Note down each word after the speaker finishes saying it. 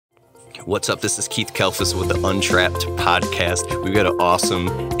What's up? This is Keith Kalfas with the Untrapped podcast. We've got an awesome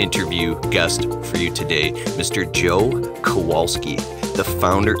interview guest for you today, Mr. Joe Kowalski, the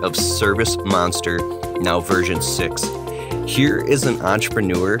founder of Service Monster, now version 6. Here is an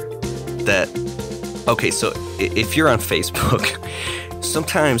entrepreneur that, okay, so if you're on Facebook,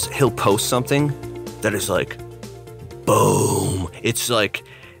 sometimes he'll post something that is like, boom. It's like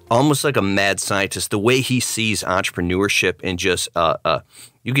almost like a mad scientist. The way he sees entrepreneurship and just,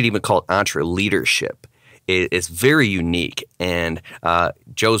 you could even call it entre-leadership. It's very unique. And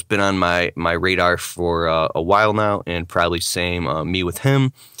Joe's been on my radar for a while now, and probably same me with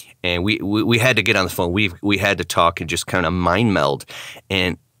him. And we had to get on the phone. We had to talk and just kind of mind meld.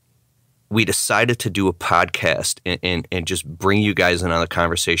 And we decided to do a podcast and just bring you guys in on the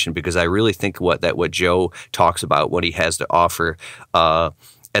conversation, because I really think what Joe talks about, what he has to offer,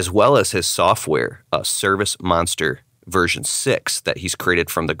 as well as his software, Service Monster version 6 that he's created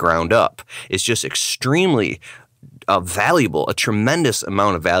from the ground up, is just extremely valuable, a tremendous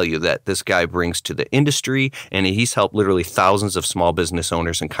amount of value that this guy brings to the industry. And he's helped literally thousands of small business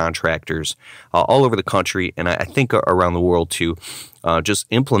owners and contractors all over the country, and I think around the world to just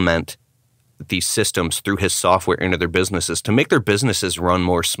implement these systems through his software into their businesses to make their businesses run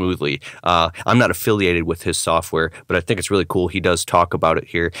more smoothly. I'm not affiliated with his software, but I think it's really cool. He does talk about it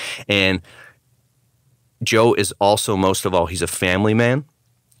here. And Joe is also, most of all, he's a family man,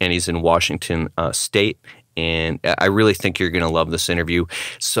 and he's in Washington State. And I really think you're going to love this interview.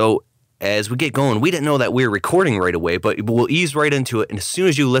 So as we get going, we didn't know that we were recording right away, but we'll ease right into it. And as soon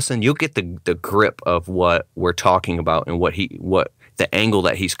as you listen, you'll get the grip of what we're talking about and what the angle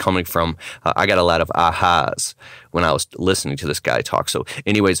that he's coming from. I got a lot of ahas when I was listening to this guy talk. So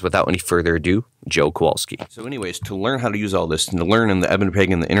anyways, without any further ado, Joe Kowalski. So anyways, to learn how to use all this and to learn in the Eben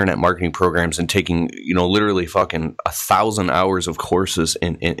Peg and the internet marketing programs and taking, literally fucking 1,000 hours of courses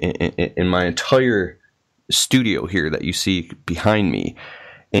in my entire studio here that you see behind me,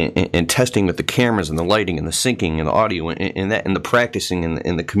 and testing with the cameras and the lighting and the syncing and the audio and the practicing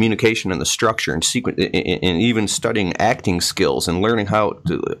and the communication and the structure and sequence, and even studying acting skills and learning how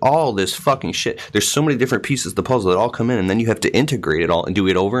to, all this fucking shit. There's so many different pieces of the puzzle that all come in, and then you have to integrate it all and do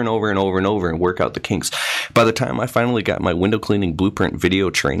it over and over and over and over and work out the kinks. By the time I finally got my window cleaning blueprint video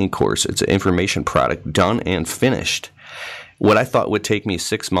training course, it's an information product done and finished. What I thought would take me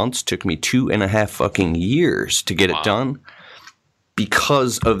 6 months took me 2.5 fucking years to get it done,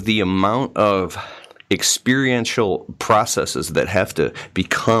 because of the amount of experiential processes that have to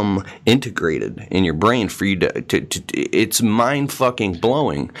become integrated in your brain for you to it's mind fucking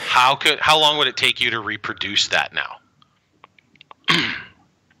blowing. How long would it take you to reproduce that now?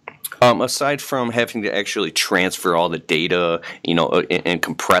 Aside from having to actually transfer all the data, and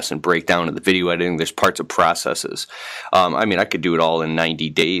compress and break down in the video editing, there's parts of processes. I could do it all in 90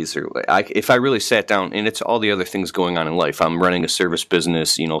 days, or if I really sat down, and it's all the other things going on in life. I'm running a service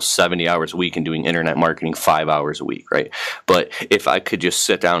business, 70 hours a week, and doing internet marketing 5 hours a week, right? But if I could just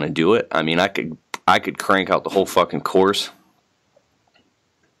sit down and do it, I could crank out the whole fucking course.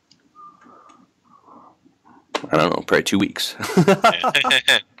 I don't know, probably 2 weeks.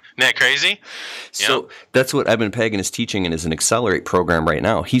 Isn't that crazy? So that's what Eben Pagan is teaching in his Accelerate program right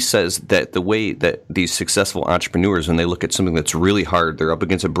now. He says that the way that these successful entrepreneurs, when they look at something that's really hard, they're up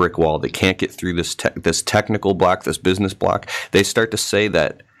against a brick wall, they can't get through this technical block, this business block, they start to say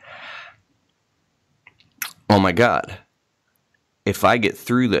that, oh my God, if I get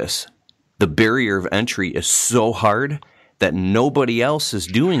through this, the barrier of entry is so hard that nobody else is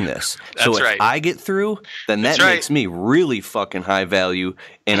doing this. So if I get through, then that makes me really fucking high value,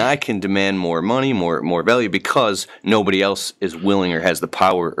 and I can demand more money, more value, because nobody else is willing or has the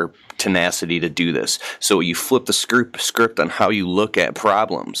power or tenacity to do this. So you flip the script on how you look at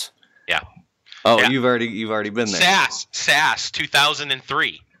problems. Yeah. Oh, yeah. You've already been there. SaaS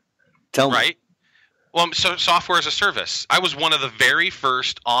 2003. Tell me. Right? Well, so software as a service. I was one of the very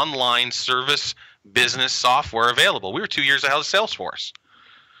first online service business software available. We were 2 years ahead of Salesforce.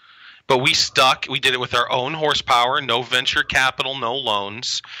 But we did it with our own horsepower, no venture capital, no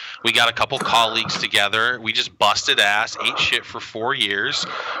loans. We got a couple colleagues together. We just busted ass, ate shit for 4 years.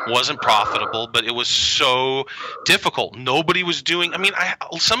 Wasn't profitable, but it was so difficult. Nobody was doing,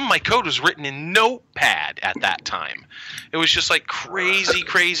 some of my code was written in Notepad at that time. It was just like crazy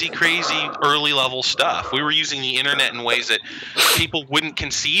early level stuff. We were using the internet in ways that people wouldn't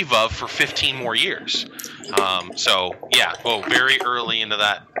conceive of for 15 more years. Very early into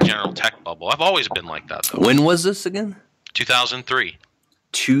that general tech bubble. I've always been like that, though. When was this again? 2003.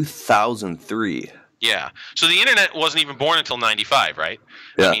 2003. Yeah. So the internet wasn't even born until 95, right?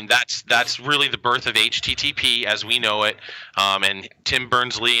 Yeah. I mean, that's really the birth of HTTP as we know it. And Tim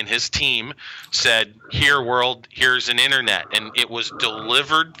Berners-Lee and his team said, "Here, world, here's an internet," and it was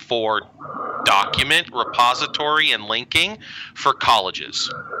delivered for document repository and linking for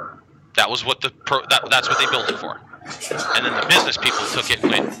colleges. That was what that's what they built it for. And then the business people took it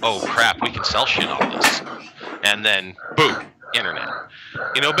and went, "Oh crap, we can sell shit on this," and then boom. Internet,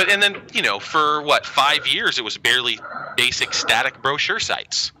 and then for 5 years it was barely basic static brochure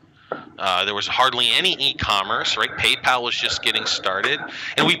sites. There was hardly any e-commerce, right? PayPal was just getting started,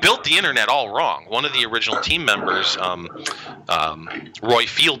 and we built the internet all wrong. One of the original team members, Roy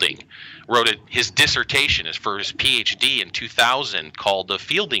Fielding, wrote his dissertation for his PhD in 2000 called the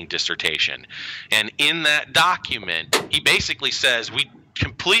Fielding Dissertation, and in that document he basically says we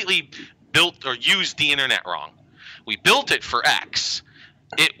completely built or used the internet wrong. We built it for X.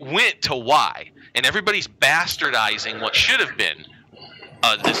 It went to Y. And everybody's bastardizing what should have been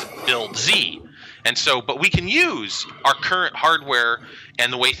this build Z. And so, but we can use our current hardware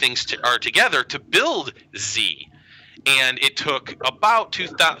and the way things are together to build Z. And it took about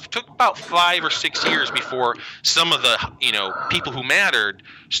 5 or 6 years before some of the people who mattered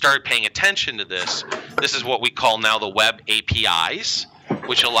started paying attention to this. This is what we call now the web APIs,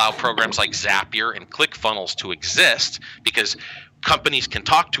 which allow programs like Zapier and ClickFunnels to exist because companies can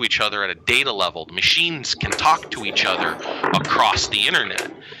talk to each other at a data level. Machines can talk to each other across the internet.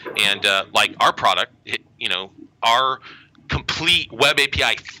 And like our product, our complete web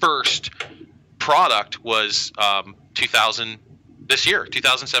API first product was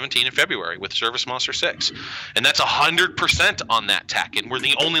 2017 in February with Service Monster 6. And that's 100% on that tech. And we're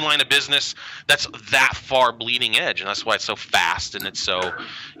the only line of business that's that far bleeding edge. And that's why it's so fast and it's so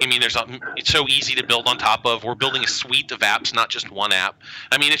it's so easy to build on top of. We're building a suite of apps, not just one app.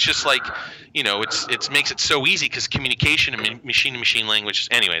 I mean, it's just like, it makes it so easy because communication and machine-to-machine language.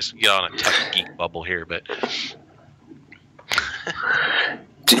 Anyways, get on a tech geek bubble here, but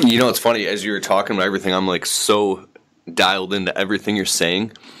it's funny, as you were talking about everything, I'm like so dialed into everything you're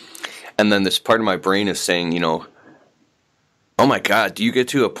saying, and then this part of my brain is saying, oh my God, do you get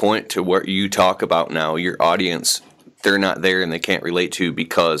to a point to where you talk about now your audience, they're not there and they can't relate to,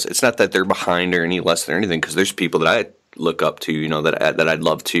 because it's not that they're behind or any less than anything, because there's people that I look up to, that I'd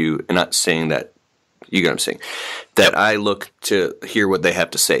love to, and not saying that, you get what I'm saying, that I look to hear what they have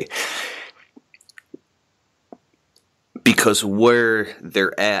to say. Because where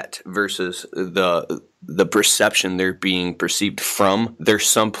they're at versus the perception they're being perceived from, they're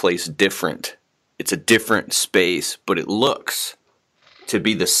someplace different. It's a different space, but it looks to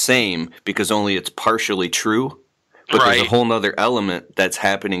be the same because only it's partially true. But There's a whole nother element that's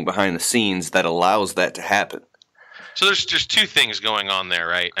happening behind the scenes that allows that to happen. So there's two things going on there,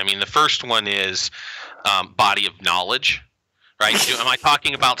 right? I mean, the first one is body of knowledge. Right? Am I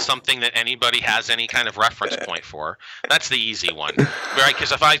talking about something that anybody has any kind of reference point for? That's the easy one, right?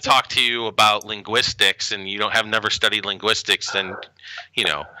 Because if I talk to you about linguistics and you have never studied linguistics, then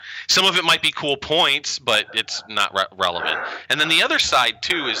some of it might be cool points, but it's not relevant. And then the other side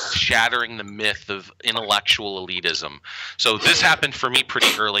too is shattering the myth of intellectual elitism. So this happened for me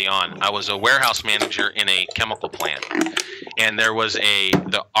pretty early on. I was a warehouse manager in a chemical plant, and there was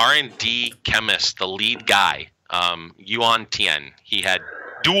the R&D chemist, the lead guy. Yuan Tian. He had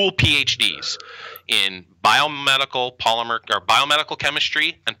dual PhDs in biomedical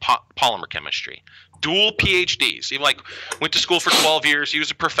chemistry and polymer chemistry. Dual PhDs. He went to school for 12 years. He was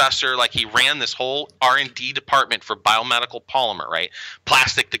a professor. He ran this whole R&D department for biomedical polymer, right?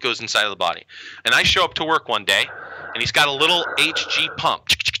 Plastic that goes inside of the body. And I show up to work one day, and he's got a little HG pump.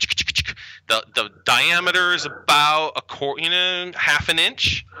 The diameter is about half an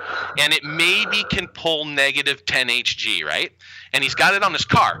inch, and it maybe can pull negative 10 Hg, right? And he's got it on his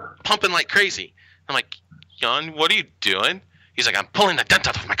car, pumping like crazy. I'm like, Jan, what are you doing? He's like, I'm pulling the dent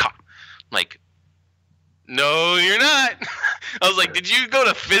out of my car. I'm like, no, you're not. I was like, did you go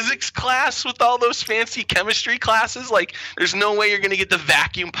to physics class with all those fancy chemistry classes? There's no way you're going to get the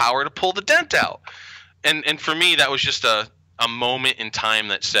vacuum power to pull the dent out. And for me, that was just a moment in time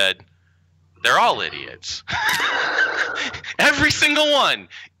that said, they're all idiots. Every single one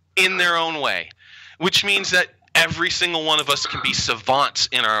in their own way, which means that every single one of us can be savants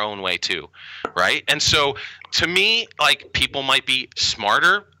in our own way too, right? And so to me, people might be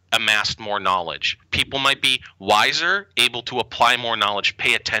smarter, amassed more knowledge. People might be wiser, able to apply more knowledge,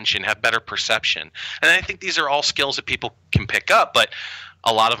 pay attention, have better perception. And I think these are all skills that people can pick up, but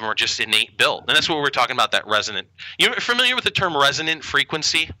a lot of them are just innate built. And that's what we're talking about, that resonant. You're familiar with the term resonant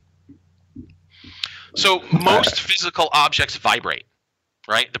frequency? So most physical objects vibrate,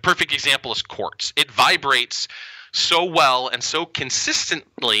 right? The perfect example is quartz. It vibrates so well and so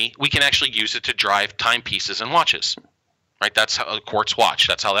consistently, we can actually use it to drive timepieces and watches. Right, that's how a quartz watch.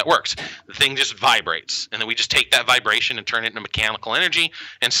 That's how that works. The thing just vibrates, and then we just take that vibration and turn it into mechanical energy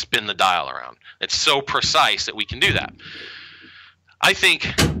and spin the dial around. It's so precise that we can do that. I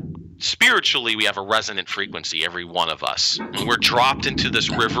think spiritually we have a resonant frequency, every one of us. And we're dropped into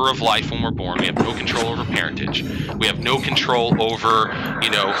this river of life when we're born. We have no control over parentage. We have no control over,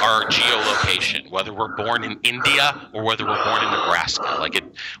 our geolocation, whether we're born in India or whether we're born in Nebraska.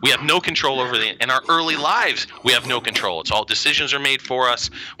 We have no control over in our early lives. We have no control. It's all decisions are made for us.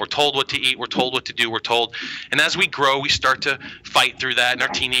 We're told what to eat. We're told what to do. We're told. And as we grow, we start to fight through that in our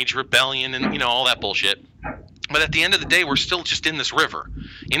teenage rebellion and, all that bullshit. But at the end of the day, we're still just in this river,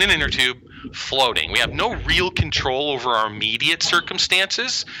 in an inner tube, floating. We have no real control over our immediate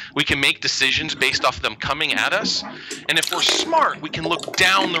circumstances. We can make decisions based off of them coming at us. And if we're smart, we can look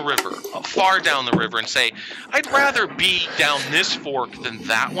down the river, far down the river, and say, I'd rather be down this fork than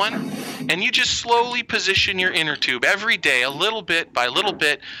that one. And you just slowly position your inner tube every day, a little bit by little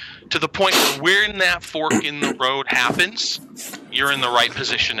bit, to the point where when that fork in the road happens, you're in the right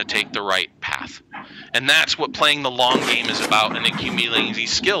position to take the right path. And that's what playing the long game is about, and accumulating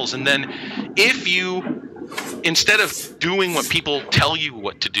these skills. And then if you, instead of doing what people tell you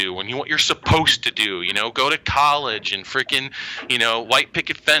what to do and what you're supposed to do, go to college and freaking, white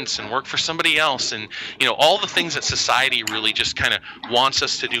picket fence and work for somebody else and, all the things that society really just kind of wants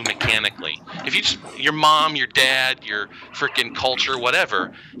us to do mechanically. If you just, your mom, your dad, your freaking culture,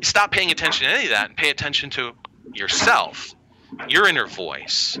 whatever, you stop paying attention to any of that and pay attention to yourself, your inner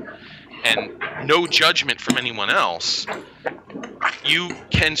voice, and no judgment from anyone else, you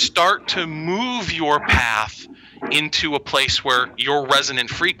can start to move your path into a place where your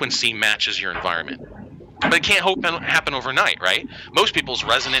resonant frequency matches your environment. But it can't happen overnight, right? Most people's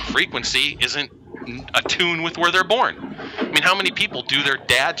resonant frequency isn't attuned with where they're born. I mean, how many people do their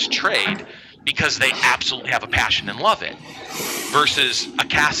dad's trade because they absolutely have a passion and love it, versus a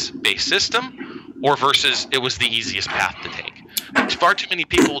caste-based system, or versus it was the easiest path to take? Far too many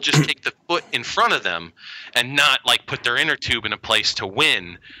people just take the foot in front of them and not put their inner tube in a place to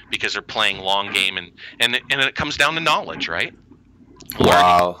win because they're playing long game, and it comes down to knowledge, right?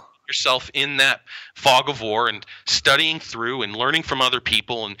 Wow. Yourself in that fog of war and studying through and learning from other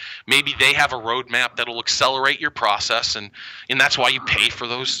people, and maybe they have a roadmap that'll accelerate your process, and that's why you pay for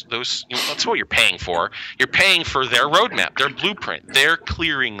those that's what you're paying for. You're paying for their roadmap, their blueprint, their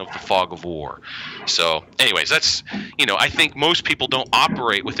clearing of the fog of war. So anyways, that's I think most people don't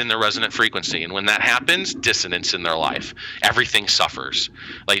operate within their resonant frequency, and when that happens, dissonance in their life, everything suffers.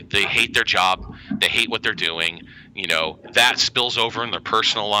 They hate their job, they hate what they're doing, that spills over in their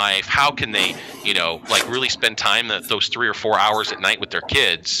personal life. How can they really spend time those 3 or 4 hours at night with their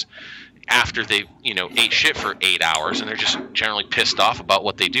kids after they've ate shit for 8 hours, and they're just generally pissed off about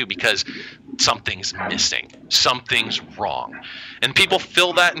what they do because something's missing, something's wrong. And people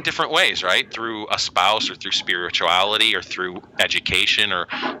fill that in different ways, right? Through a spouse, or through spirituality, or through education or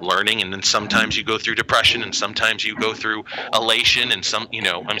learning. And then sometimes you go through depression, and sometimes you go through elation, and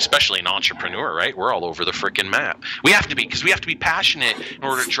especially an entrepreneur, right? We're all over the freaking map. We have to be, because we have to be passionate in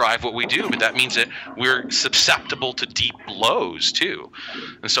order to drive what we do. But that means that we're susceptible to deep blows too.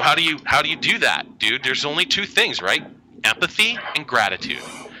 And so how do you do that, dude? There's only two things, right? Empathy and gratitude.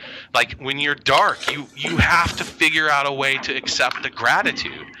 When you're dark, you have to figure out a way to accept the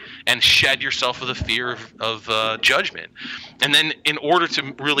gratitude and shed yourself of the fear of judgment. And then in order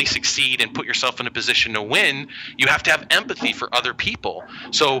to really succeed and put yourself in a position to win, you have to have empathy for other people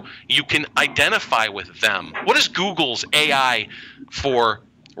so you can identify with them. What does Google's AI for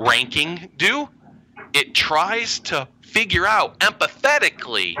ranking do? It tries to figure out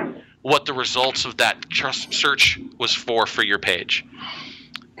empathetically what the results of that search was for your page.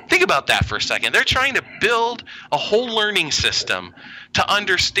 Think about that for a second. They're trying to build a whole learning system to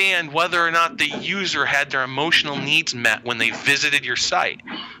understand whether or not the user had their emotional needs met when they visited your site.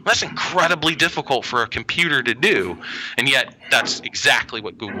 That's incredibly difficult for a computer to do, and yet that's exactly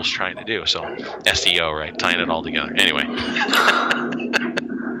what Google's trying to do. So SEO, right? Tying it all together. Anyway.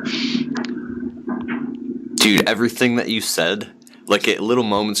 Dude, everything that you said, at little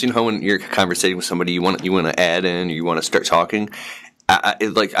moments, how when you're conversating with somebody, you want to add in, or you want to start talking.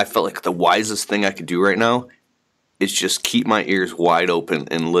 I felt like the wisest thing I could do right now is just keep my ears wide open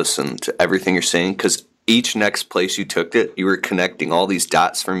and listen to everything you're saying, because each next place you took it, you were connecting all these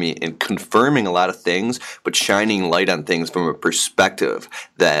dots for me and confirming a lot of things, but shining light on things from a perspective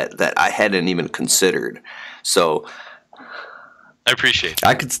that I hadn't even considered. So I appreciate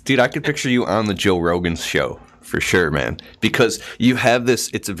it. I could picture you on the Joe Rogan show for sure, man. Because you have this,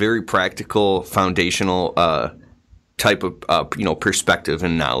 it's a very practical, foundational type of perspective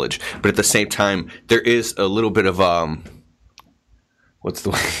and knowledge, but at the same time, there is a little bit of what's the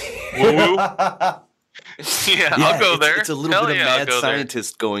woo-woo? Yeah, I'll go there. It's a little bit of mad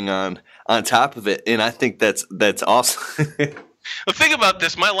scientist going on top of it, and I think that's awesome. Well, think about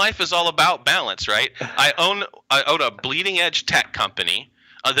this. My life is all about balance, right? I own a bleeding edge tech company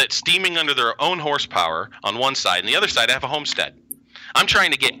that's steaming under their own horsepower on one side, and the other side I have a homestead. I'm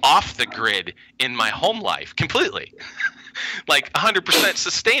trying to get off the grid in my home life completely, like 100%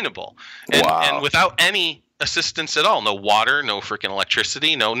 sustainable, and without any assistance at all. No water, no freaking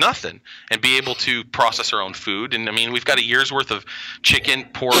electricity, no nothing, and be able to process our own food. And I mean, we've got a year's worth of chicken,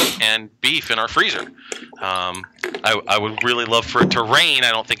 pork, and beef in our freezer. I would really love for it to rain.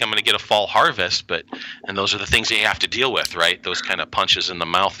 I don't think I'm going to get a fall harvest, and those are the things that you have to deal with, right? Those kind of punches in the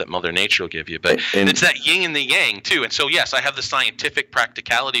mouth that Mother Nature will give you. But it's that yin and the yang too. And so yes, I have the scientific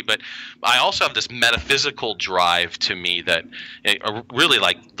practicality, but I also have this metaphysical drive to me that really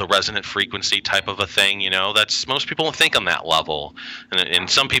like the resonant frequency type of a thing. That's most people don't think on that level, and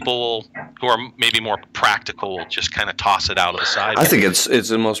some people who are maybe more practical will just kind of toss it out of the side. I think it's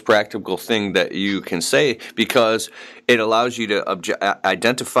the most practical thing that you can say, because it allows you to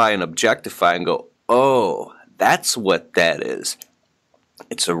identify and objectify and go, oh, that's what that is.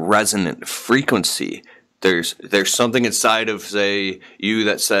 It's a resonant frequency. There's something inside of, say, you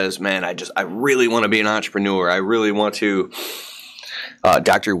that says, man, I really want to be an entrepreneur. I really want to.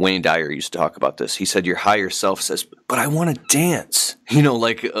 Dr. Wayne Dyer used to talk about this. He said your higher self says, but I want to dance,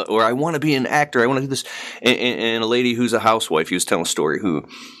 or I want to be an actor. I want to do this. And a lady who's a housewife, he was telling a story who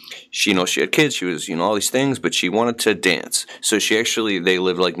she had kids. She was, all these things, but she wanted to dance. So they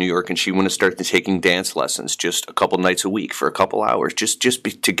lived like New York, and she wanted to start taking dance lessons just a couple nights a week for a couple hours, just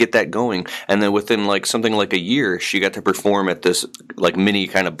to get that going. And then within something like a year, she got to perform at this mini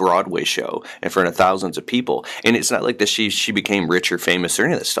kind of Broadway show in front of thousands of people. And it's not like that she became rich or famous or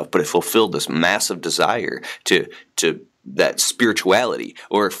any of that stuff, but it fulfilled this massive desire to that spirituality,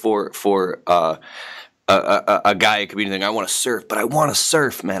 or for a guy, it could be anything. I want to surf, but I want to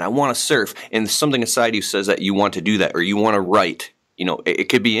surf, man. I want to surf. And something inside you says that you want to do that, or you want to write. It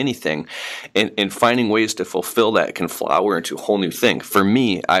could be anything. And finding ways to fulfill that can flower into a whole new thing. For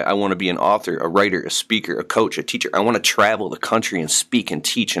me, I want to be an author, a writer, a speaker, a coach, a teacher. I want to travel the country and speak and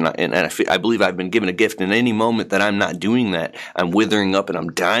teach. And I believe I've been given a gift. And any moment that I'm not doing that, I'm withering up and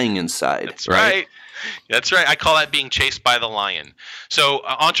I'm dying inside. That's right. That's right. I call that being chased by the lion. So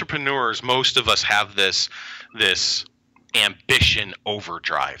entrepreneurs, most of us have this ambition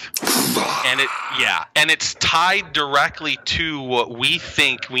overdrive. And it's tied directly to what we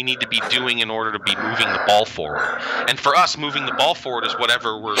think we need to be doing in order to be moving the ball forward. And for us, moving the ball forward is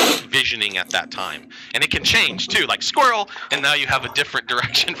whatever we're visioning at that time. And it can change too, like squirrel, and now you have a different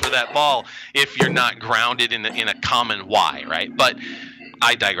direction for that ball if you're not grounded in a common why, right? But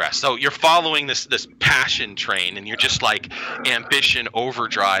I digress. So you're following this passion train, and you're just like ambition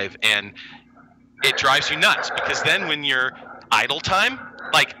overdrive, and it drives you nuts, because then when you're idle time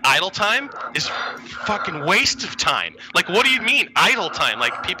is fucking waste of time. Like, what do you mean idle time?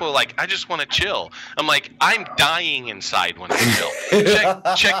 Like, people are like, I just want to chill. I'm like, I'm dying inside when I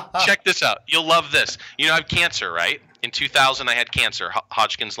chill. Check this out. You'll love this. I have cancer, right? In 2000, I had cancer,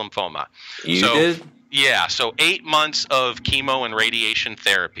 Hodgkin's lymphoma. You did? Yeah, so 8 months of chemo and radiation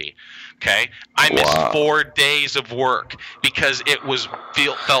therapy. Okay, I missed 4 days of work because it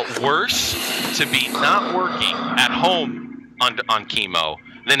felt worse to be not working at home on chemo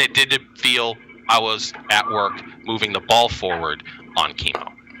than it did to feel I was at work moving the ball forward on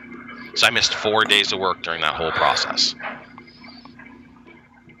chemo. So I missed 4 days of work during that whole process.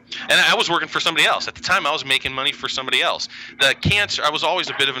 And I was working for somebody else. At the time, I was making money for somebody else. The cancer, I was always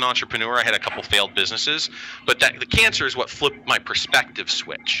a bit of an entrepreneur. I had a couple failed businesses. But the cancer is what flipped my perspective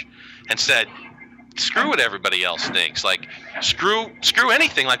switch and said, screw what everybody else thinks. Like, screw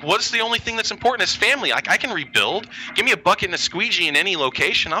anything. Like, what's the only thing that's important is family. Like, I can rebuild. Give me a bucket and a squeegee in any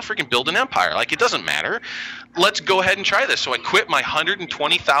location. I'll freaking build an empire. Like, it doesn't matter. Let's go ahead and try this. So I quit my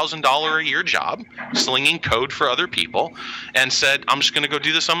 $120,000 a year job, slinging code for other people, and said, I'm just going to go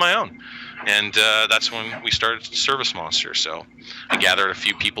do this on my own. And that's when we started Service Monster. So I gathered a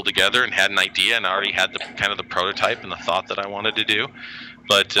few people together and had an idea, and I already had the prototype and the thought that I wanted to do.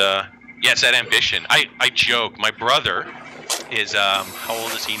 But yeah, it's that ambition. I joke. My brother is how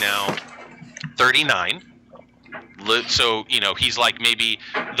old is he now? 39. So he's like maybe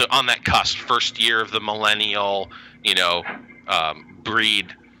on that cusp, first year of the millennial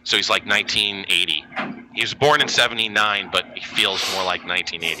breed. So he's like 1980. He was born in 79, but he feels more like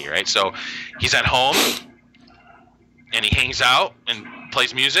 1980, right? So he's at home, and he hangs out and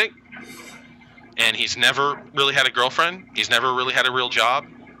plays music, and he's never really had a girlfriend. He's never really had a real job.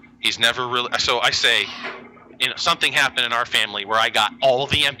 He's never really. So I say, something happened in our family where I got all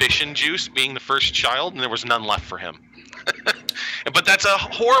the ambition juice being the first child, and there was none left for him. But that's a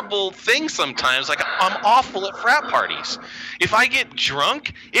horrible thing sometimes. Like, I'm awful at frat parties. If I get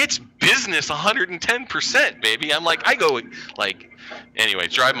drunk, it's business 110%, baby. I'm like, I go, like, anyway,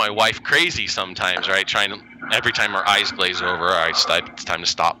 drive my wife crazy sometimes, right? Every time her eyes glaze over, it's time to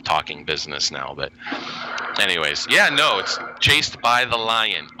stop talking business now. But anyways, yeah, no, it's chased by the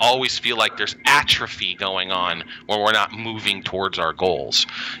lion. Always feel like there's atrophy going on when we're not moving towards our goals.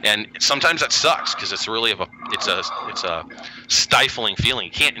 And sometimes that sucks because it's really it's a stifling feeling.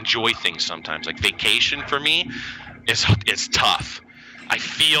 You can't enjoy things sometimes. Like vacation for me, it's tough. I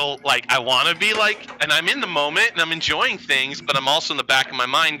feel like I want to be like, and I'm in the moment and I'm enjoying things, but I'm also in the back of my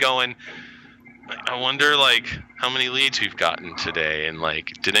mind going, I wonder, like, how many leads we've gotten today, and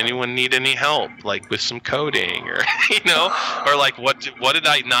like, did anyone need any help, like with some coding, or or like, what did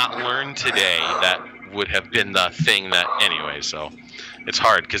I not learn today that would have been the thing that anyway? So it's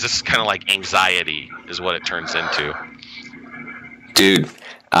hard because this is kind of like anxiety is what it turns into. Dude,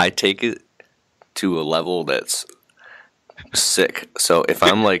 I take it to a level that's sick. So if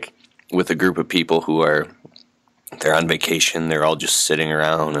I'm like with a group of people they're on vacation, they're all just sitting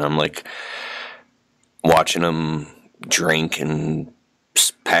around, and I'm like watching them drink and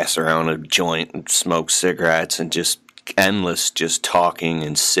pass around a joint and smoke cigarettes and just endless just talking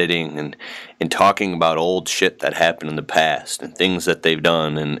and sitting and talking about old shit that happened in the past and things that they've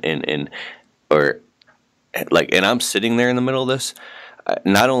done and I'm sitting there in the middle of this.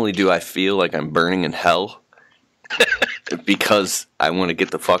 Not only do I feel like I'm burning in hell because I want to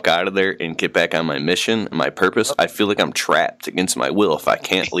get the fuck out of there and get back on my mission and my purpose, I feel like I'm trapped against my will if I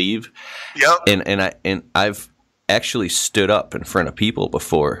can't leave. Yep. And I've actually stood up in front of people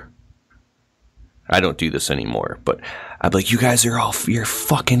before. I don't do this anymore, but I'm like, you guys are you're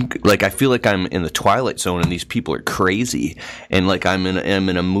fucking, like, I feel like I'm in the Twilight Zone and these people are crazy, and like I'm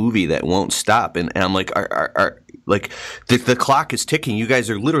in a movie that won't stop, and I'm like, like the clock is ticking. You guys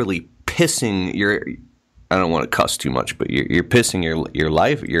are literally pissing I don't want to cuss too much, but you're pissing your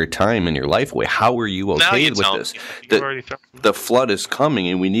life, your time, and your life away. How are you okay with this? The flood is coming,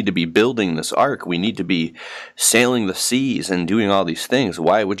 and we need to be building this ark. We need to be sailing the seas and doing all these things.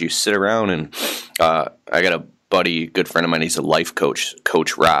 Why would you sit around and? I got a buddy, good friend of mine. He's a life coach,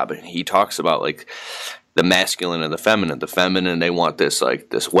 Coach Rob, and he talks about like the masculine and the feminine. The feminine, they want this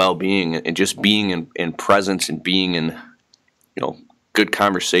well-being and just being in presence and being in good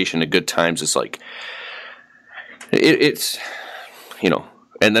conversation and good times. It's like. It's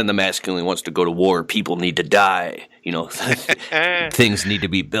and then the masculine wants to go to war. People need to die. Things need to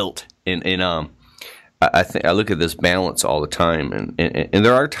be built. And I think I look at this balance all the time. And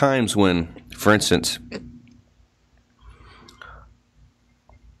there are times when, for instance,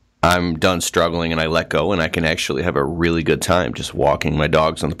 I'm done struggling and I let go, and I can actually have a really good time just walking my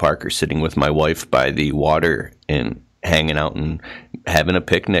dogs on the park or sitting with my wife by the water and hanging out and having a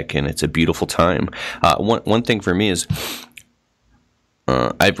picnic, and it's a beautiful time. One thing for me is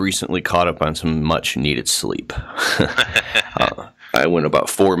I've recently caught up on some much needed sleep. I went about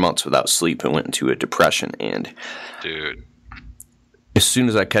 4 months without sleep and went into a depression, and dude, as soon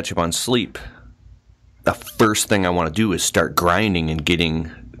as I catch up on sleep, the first thing I want to do is start grinding and getting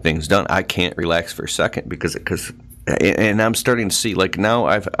things done. I can't relax for a second because I'm starting to see, like, now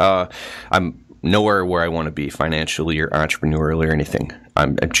I'm nowhere where I want to be financially or entrepreneurially or anything.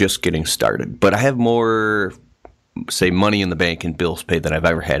 I'm just getting started. But I have more, say, money in the bank and bills paid than I've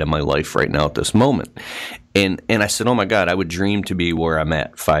ever had in my life right now at this moment. And I said, oh my God, I would dream to be where I'm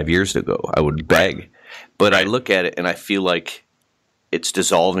at 5 years ago. I would beg. But I look at it and I feel like it's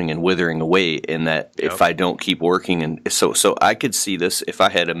dissolving and withering away, in that if I don't keep working. And so I could see this if I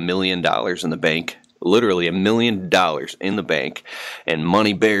had $1 million in the bank, literally $1 million in the bank and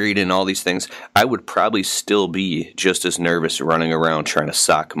money buried and all these things, I would probably still be just as nervous running around trying to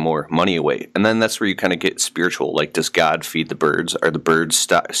sock more money away. And then that's where you kind of get spiritual. Like, does God feed the birds? Are the birds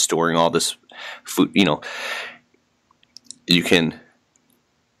storing all this food? You can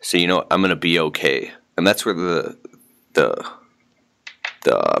say, I'm going to be okay. And that's where the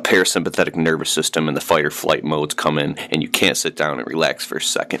parasympathetic nervous system and the fight or flight modes come in, and you can't sit down and relax for a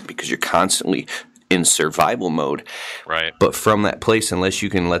second because you're constantly in survival mode. Right. But from that place, unless you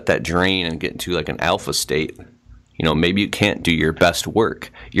can let that drain and get into like an alpha state, maybe you can't do your best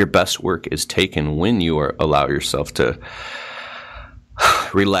work. Your best work is taken when you allow yourself to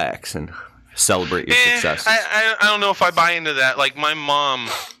relax and celebrate your successes. I don't know if I buy into that. Like my mom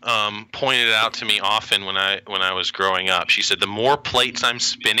pointed it out to me often when I was growing up. She said the more plates I'm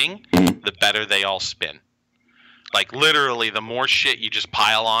spinning, the better they all spin. Like literally, the more shit you just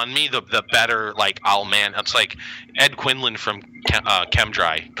pile on me, the better. Like, oh man, it's like Ed Quinlan from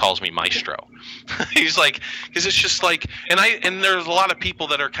ChemDry calls me Maestro. He's like, because it's just like, and there's a lot of people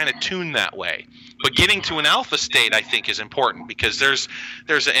that are kind of tuned that way. But getting to an alpha state, I think, is important because there's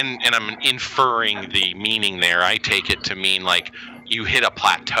and I'm inferring the meaning there. I take it to mean like you hit a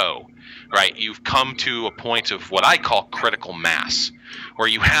plateau, right? You've come to a point of what I call critical mass, where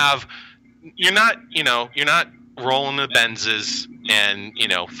you're not rolling the Benzes and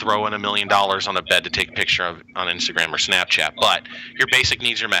throwing $1 million on a bed to take a picture of on Instagram or Snapchat, but your basic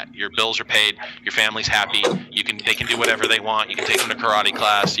needs are met. Your bills are paid. Your family's happy. They can do whatever they want. You can take them to karate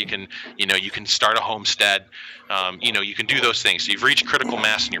class. You can start a homestead. You can do those things. So you've reached critical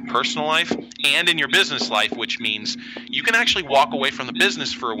mass in your personal life and in your business life, which means you can actually walk away from the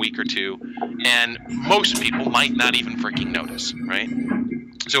business for a week or two, and most people might not even freaking notice, right?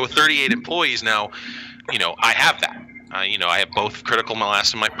 So with 38 employees now, I have that. I have both critical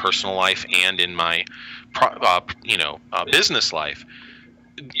mass in my personal life and in my, business life.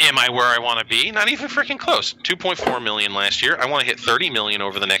 Am I where I want to be? Not even freaking close. 2.4 million last year. I want to hit 30 million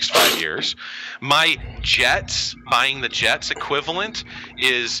over the next 5 years. My jets, buying the jets equivalent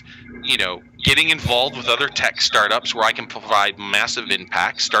is, getting involved with other tech startups where I can provide massive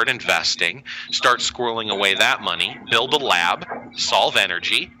impact, start investing, start squirreling away that money, build a lab, solve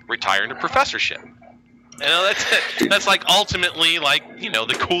energy, retire into professorship. That's like ultimately like,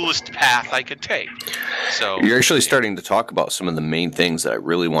 the coolest path I could take. So you're actually starting to talk about some of the main things that I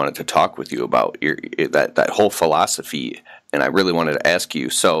really wanted to talk with you about, that whole philosophy, and I really wanted to ask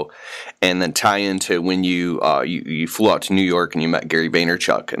you. So, and then tie into when you flew out to New York and you met Gary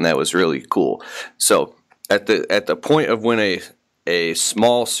Vaynerchuk, and that was really cool. So at the point of when a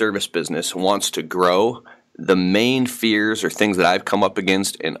small service business wants to grow, the main fears or things that I've come up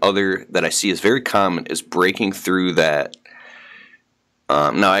against and other that I see is very common is breaking through that.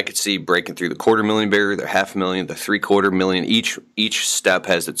 Now I could see breaking through the $250,000 barrier, the $500,000, the $750,000. Each step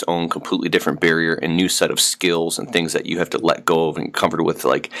has its own completely different barrier and new set of skills and things that you have to let go of and comfort with.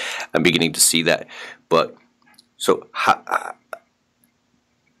 Like I'm beginning to see that. But so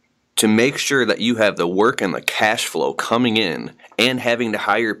to make sure that you have the work and the cash flow coming in and having to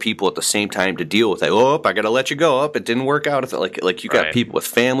hire people at the same time to deal with it. Oh, I got to let you go. It didn't work out. Like you got Right. people with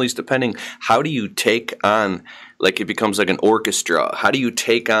families depending. How do you take on, like it becomes like an orchestra. How do you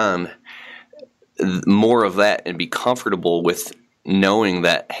take on more of that and be comfortable with knowing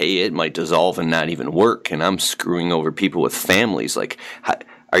that, hey, it might dissolve and not even work and I'm screwing over people with families? Like,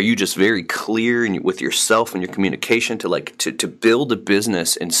 are you just very clear with yourself and your communication to build a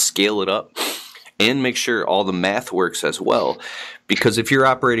business and scale it up and make sure all the math works as well? Because if you're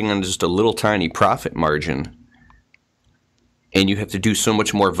operating on just a little tiny profit margin and you have to do so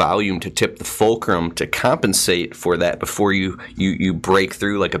much more volume to tip the fulcrum to compensate for that before you break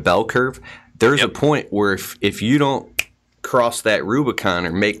through like a bell curve, there's a point where if you don't cross that Rubicon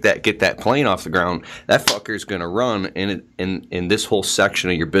or get that plane off the ground, that fucker's going to run in this whole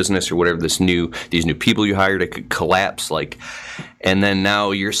section of your business or whatever, these new people you hired, it could collapse. And then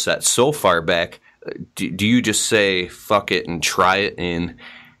now you're set so far back. Do you just say fuck it and try it? And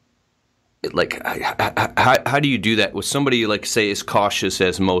how do you do that with somebody like say as cautious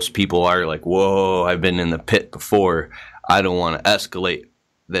as most people are? Like, whoa, I've been in the pit before. I don't want to escalate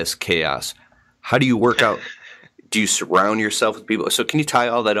this chaos. How do you work out? Do you surround yourself with people? So can you tie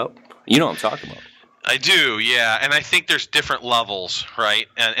all that up? You know what I'm talking about. I do, yeah. And I think there's different levels, right?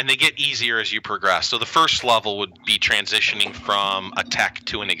 And they get easier as you progress. So the first level would be transitioning from a tech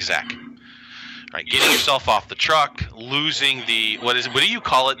to an exec. Right, getting yourself off the truck, losing the what do you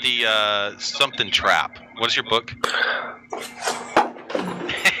call it? The something trap. What is your book?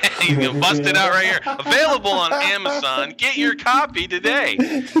 You busted out right here. Available on Amazon. Get your copy today.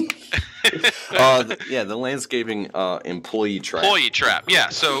 The landscaping employee trap. Employee trap. Yeah.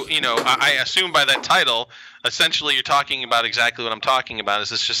 So I assume by that title, essentially you're talking about exactly what I'm talking about.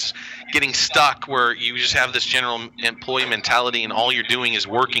 Is it's just getting stuck where you just have this general employee mentality and all you're doing is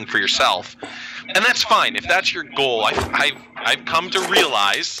working for yourself. And that's fine if that's your goal. I've come to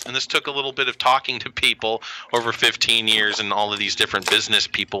realize, and this took a little bit of talking to people over 15 years and all of these different business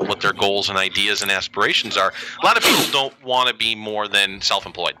people, what their goals and ideas and aspirations are. A lot of people don't want to be more than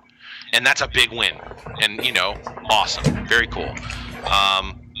self-employed. And that's a big win. And, awesome. Very cool.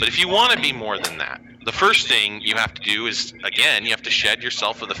 But if you want to be more than that, the first thing you have to do is, again, you have to shed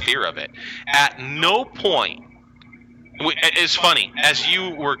yourself of the fear of it. At no point It's funny, as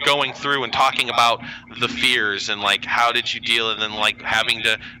you were going through and talking about the fears and like how did you deal, and then like having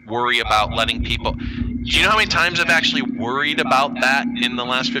to worry about letting people. Do you know how many times I've actually worried about that in the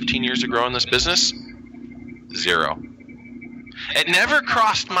last 15 years of growing this business? 0. It never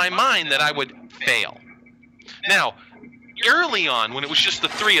crossed my mind that I would fail. Now, early on, when it was just the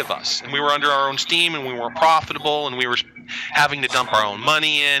 3 of us and we were under our own steam and we weren't profitable and we were having to dump our own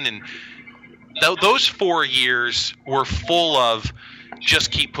money in, and those 4 years were full of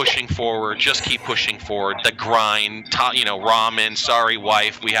just keep pushing forward, the grind, ramen, sorry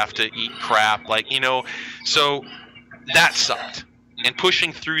wife, we have to eat crap, so that sucked. And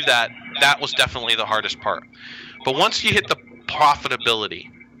pushing through that was definitely the hardest part. But once you hit the profitability,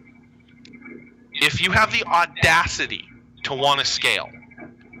 if you have the audacity to want to scale,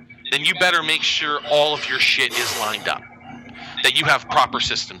 then you better make sure all of your shit is lined up. That you have proper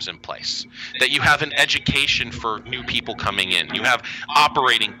systems in place, that you have an education for new people coming in, you have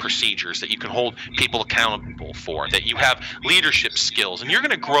operating procedures that you can hold people accountable for, that you have leadership skills, and you're going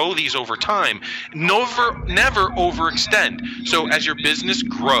to grow these over time. Never overextend. So as your business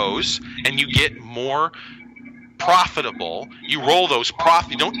grows and you get more profitable, you roll those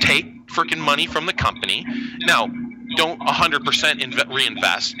profits. You don't take freaking money from the company. Now, don't 100%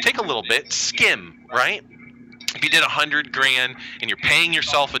 reinvest. Take a little bit, skim, right? If you did $100,000 and you're paying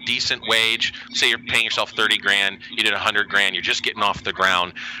yourself a decent wage, say you're paying yourself $30,000, you did $100,000, you're just getting off the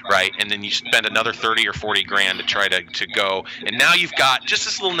ground, right? And then you spend another $30,000 or $40,000 to try to go, and now you've got just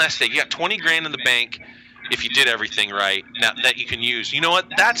this little nest egg. You got $20,000 in the bank if you did everything right, now that you can use. You know what?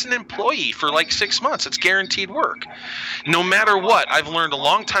 That's an employee for like 6 months. It's guaranteed work. No matter what, I've learned a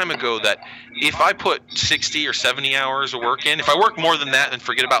long time ago that if I put 60 or 70 hours of work in, if I work more than that, then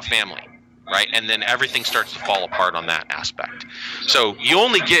forget about family. Right? And then everything starts to fall apart on that aspect. So you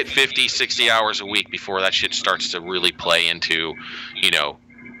only get 50, 60 hours a week before that shit starts to really play into,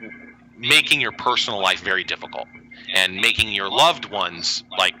 making your personal life very difficult and making your loved ones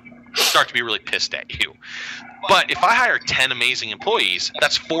start to be really pissed at you. But if I hire 10 amazing employees,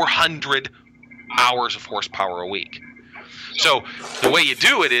 that's 400 hours of horsepower a week. So the way you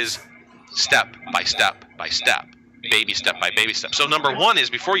do it is step by step by step. Baby step by baby step. So number 1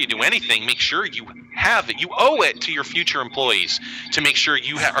 is before you do anything, make sure you have it. You owe it to your future employees to make sure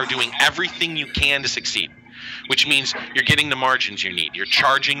you are doing everything you can to succeed, which means you're getting the margins you need. You're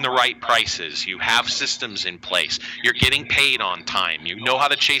charging the right prices. You have systems in place. You're getting paid on time. You know how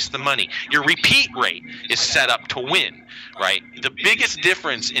to chase the money. Your repeat rate is set up to win, right? The biggest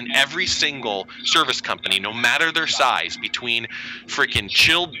difference in every single service company, no matter their size, between freaking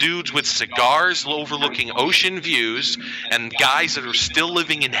chilled dudes with cigars overlooking ocean views and guys that are still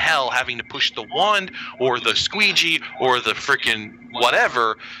living in hell having to push the wand or the squeegee or the freaking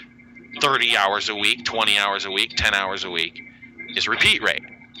whatever 30 hours a week, 20 hours a week, 10 hours a week, is repeat rate.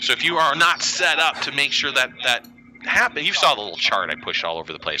 So if you are not set up to make sure that happens, you saw the little chart I pushed all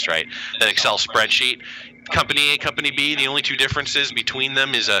over the place, right? That Excel spreadsheet. Company A, Company B, the only two differences between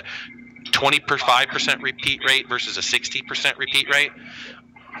them is a 25% repeat rate versus a 60% repeat rate.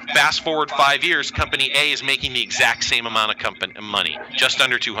 Fast forward 5 years, Company A is making the exact same amount of money, just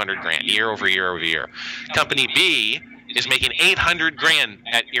under $200,000 year over year over year. Company B is making $800,000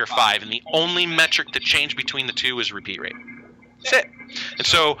 at year 5, and the only metric to change between the two is repeat rate. That's it. And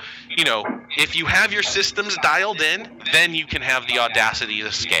so, if you have your systems dialed in, then you can have the audacity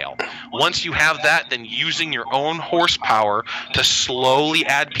to scale. Once you have that, then using your own horsepower to slowly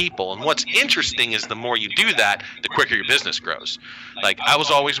add people. And what's interesting is the more you do that, the quicker your business grows. I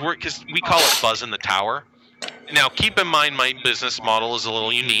was always working, because we call it buzz in the tower. Now, keep in mind my business model is a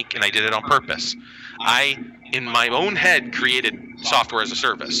little unique, and I did it on purpose. I, in my own head, created software as a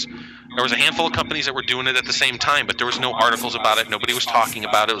service. There was a handful of companies that were doing it at the same time, but there was no articles about it. Nobody was talking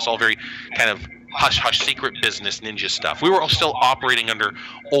about it. It was all very kind of hush-hush secret business ninja stuff. We were all still operating under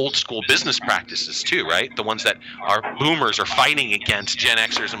old-school business practices too, right? The ones that our boomers are fighting against Gen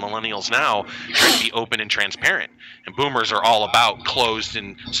Xers and millennials now trying to be open and transparent. And boomers are all about closed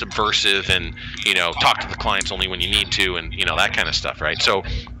and subversive and, talk to the clients only when you need to and, that kind of stuff, right? So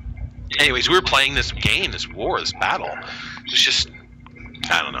anyways, we were playing this game, this war, this battle. It's just,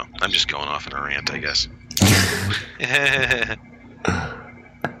 I don't know. I'm just going off in a rant, I guess.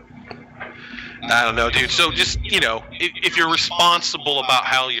 I don't know, dude. So just, if you're responsible about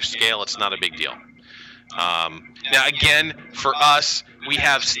how you scale, it's not a big deal. Now, again, for us, we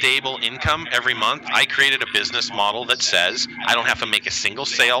have stable income every month. I created a business model that says I don't have to make a single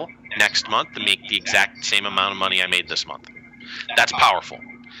sale next month to make the exact same amount of money I made this month. That's powerful.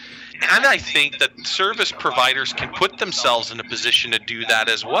 And I think that service providers can put themselves in a position to do that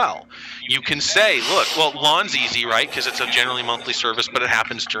as well. You can say, look, well, lawn's easy, right? Because it's a generally monthly service, but it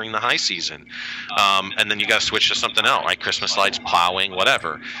happens during the high season. And then you got to switch to something else, right? Christmas lights, plowing,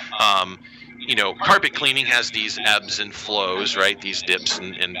 whatever. Carpet cleaning has these ebbs and flows, right? These dips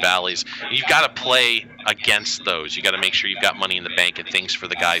and valleys. You've got to play against those. You got to make sure you've got money in the bank and things for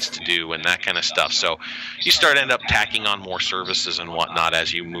the guys to do and that kind of stuff. So you end up tacking on more services and whatnot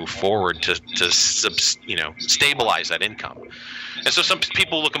as you move forward to stabilize that income. And so some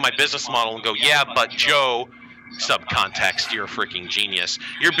people look at my business model and go, yeah, but Joe, subcontext, you're a freaking genius.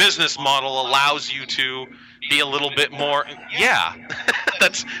 Your business model allows you to be a little bit more, yeah,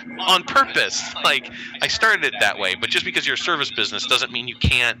 that's on purpose. Like, I started it that way, but just because you're a service business doesn't mean you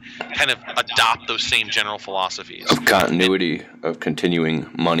can't kind of adopt those same general philosophies. Of continuity, of continuing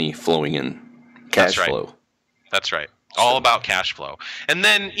money flowing in, cash flow. That's right. All about cash flow. And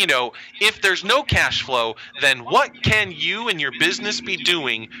then, if there's no cash flow, then what can you and your business be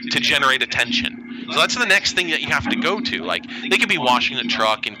doing to generate attention? So that's the next thing that you have to go to. Like, they could be washing the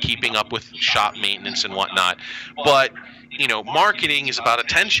truck and keeping up with shop maintenance and whatnot, but marketing is about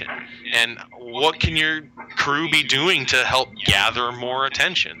attention. And what can your crew be doing to help gather more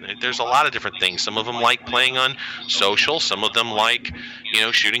attention? There's a lot of different things. Some of them like playing on social. Some of them like,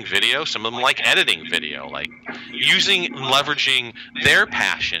 shooting video. Some of them like editing video. Like using and leveraging their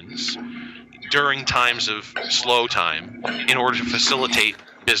passions during times of slow time in order to facilitate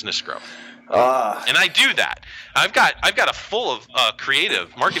business growth. And I do that. I've got a full of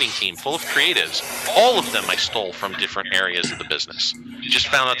creative marketing team full of creatives. All of them I stole from different areas of the business. Just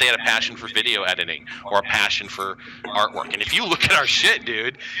found out they had a passion for video editing or a passion for artwork. And if you look at our shit,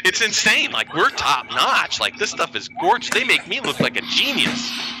 dude, it's insane. Like, we're top notch. Like, this stuff is gorgeous. They make me look like a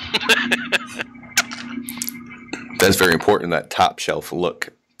genius. That's very important, that top shelf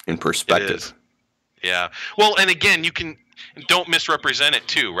look in perspective. It is. Yeah. Well, and again, you can don't misrepresent it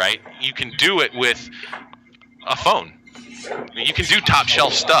too, right? You can do it with a phone. You can do top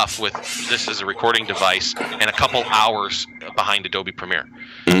shelf stuff with this as a recording device and a couple hours behind Adobe Premiere.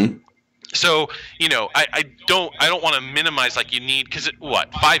 Mm-hmm. So, I don't want to minimize like you need, because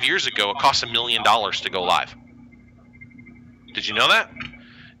 5 years ago it cost $1 million to go live. Did you know that?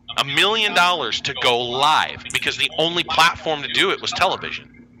 $1 million to go live, because the only platform to do it was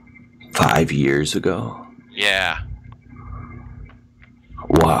television. 5 years ago? Yeah.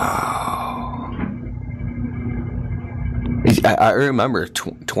 Wow. I remember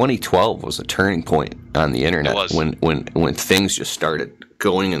 2012 was a turning point on the internet. It was. When things just started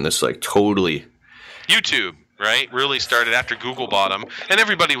going in this like totally. YouTube, right? Really started after Google bought them, and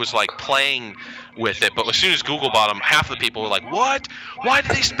everybody was like playing with it. But as soon as Google bought them, half the people were like, "What? Why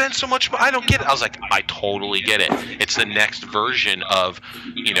did they spend so much money? I don't get it." I was like, "I totally get it. It's the next version of,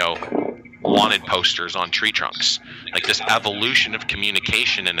 wanted posters on tree trunks, like this evolution of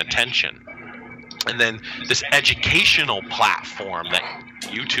communication and attention." And then this educational platform that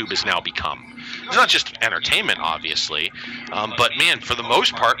YouTube has now become. It's not just entertainment, obviously, but man, for the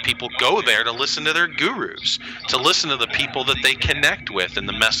most part, people go there to listen to their gurus, to listen to the people that they connect with and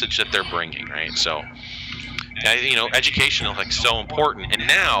the message that they're bringing, right? So, education is like so important. And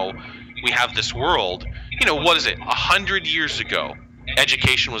now we have this world, what is it? 100 years ago,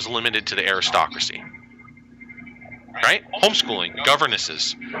 education was limited to the aristocracy. Right? Homeschooling,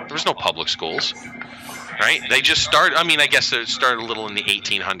 governesses. There was no public schools, right? They just started. I mean, I guess it started a little in the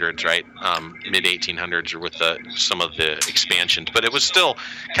 1800s, right? Mid 1800s, or with some of the expansions, but it was still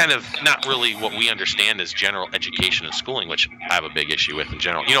kind of not really what we understand as general education and schooling, which I have a big issue with in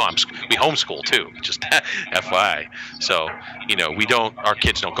general. We homeschool too, just FYI. So, our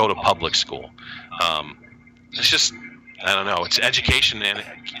kids don't go to public school. It's just, I don't know. It's education and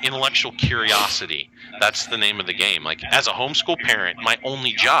intellectual curiosity. That's the name of the game. Like, as a homeschool parent, my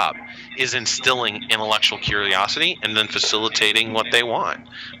only job is instilling intellectual curiosity and then facilitating what they want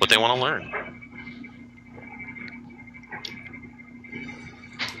to learn.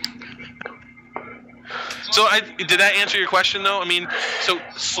 So did that answer your question, though? I mean, so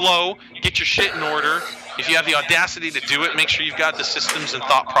slow, get your shit in order. If you have the audacity to do it, make sure you've got the systems and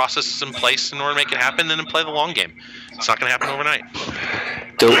thought processes in place in order to make it happen, and then play the long game. It's not going to happen overnight.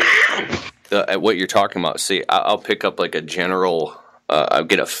 At what you're talking about, see, I'll pick up like a general, I'll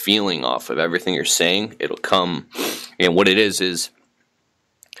get a feeling off of everything you're saying. It'll come, and what it is,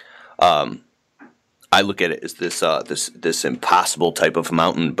 I look at it as this impossible type of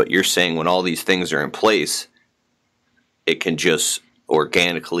mountain, but you're saying when all these things are in place, it can just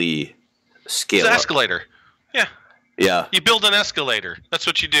organically scale It's an up. escalator. Yeah. Yeah. You build an escalator. That's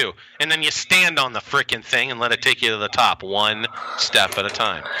what you do. And then you stand on the frickin' thing and let it take you to the top one step at a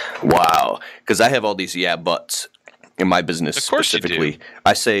time. Wow. Because I have all these buts in my business Of course specifically. you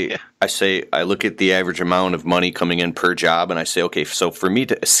do. I look at the average amount of money coming in per job, and I say, okay, so for me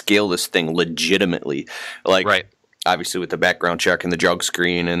to scale this thing legitimately, like Right. obviously with the background check and the drug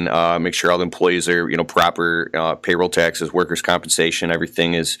screen, and make sure all the employees are proper, payroll taxes, workers' compensation,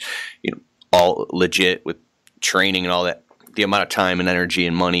 everything is all legit with training and all that. The amount of time and energy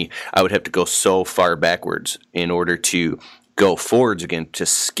and money, I would have to go so far backwards in order to go forwards again to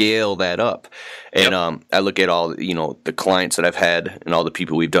scale that up. And I look at all the clients that I've had and all the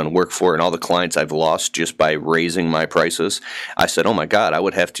people we've done work for and all the clients I've lost just by raising my prices. I said, oh my God, I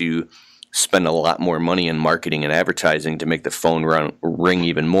would have to spend a lot more money in marketing and advertising to make the phone ring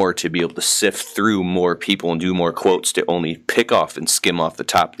even more, to be able to sift through more people and do more quotes, to only pick off and skim off the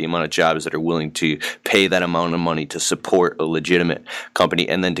top the amount of jobs that are willing to pay that amount of money to support a legitimate company,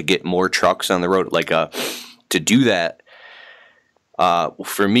 and then to get more trucks on the road. Like to do that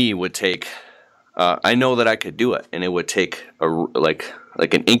for me would take I know that I could do it, and it would take like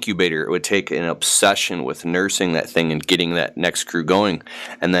an incubator. It would take an obsession with nursing that thing and getting that next crew going,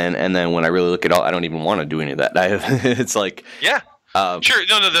 and then when I really look at all, I don't even want to do any of that. It's like Sure.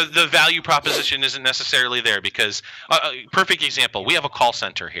 No, the value proposition isn't necessarily there because, perfect example, we have a call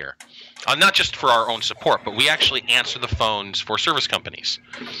center here. Not just for our own support, but we actually answer the phones for service companies.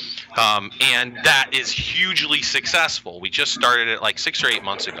 And that is hugely successful. We just started it like 6 or 8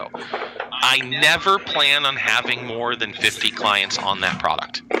 months ago. I never plan on having more than 50 clients on that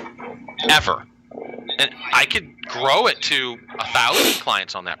product. Ever. And I could grow it to 1,000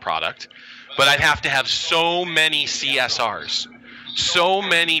 clients on that product, but I'd have to have so many CSRs. So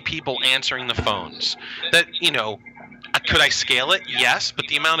many people answering the phones that, could I scale it? Yes, but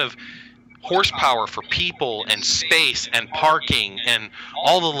the amount of horsepower for people and space and parking and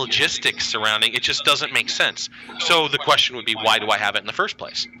all the logistics surrounding it just doesn't make sense. So the question would be, why do I have it in the first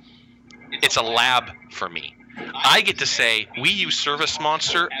place? It's a lab for me. I get to say we use Service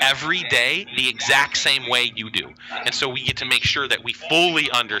Monster every day the exact same way you do. And so we get to make sure that we fully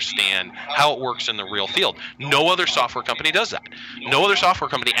understand how it works in the real field. No other software company does that. No other software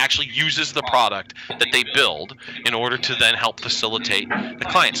company actually uses the product that they build in order to then help facilitate the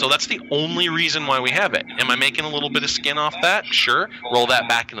client. So that's the only reason why we have it. Am I making a little bit of skin off that? Sure. Roll that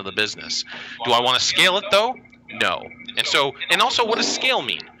back into the business. Do I want to scale it though? No. And also, what does scale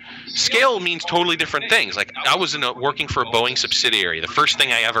mean? Scale means totally different things. Like I was working for a Boeing subsidiary. The first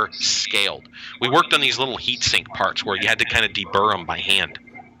thing I ever scaled. We worked on these little heat sink parts where you had to kind of deburr them by hand.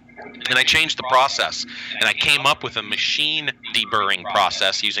 And I changed the process, and I came up with a machine deburring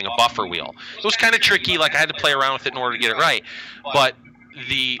process using a buffer wheel. It was kind of tricky. Like I had to play around with it in order to get it right. But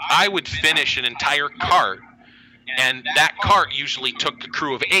I would finish an entire cart, and that cart usually took a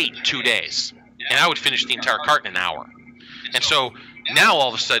crew of 8 2 days. And I would finish the entire cart in an hour. And so now all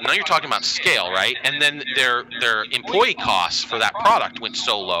of a sudden, now you're talking about scale, right? And then their employee costs for that product went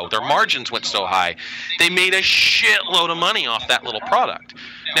so low, their margins went so high, they made a shitload of money off that little product.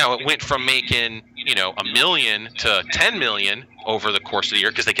 Now it went from making $1 million to $10 million over the course of the year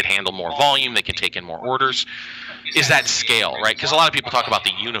because they could handle more volume, they could take in more orders. Is that scale, right? Because a lot of people talk about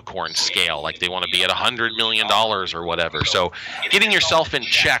the unicorn scale, like they want to be at $100 million or whatever. So getting yourself in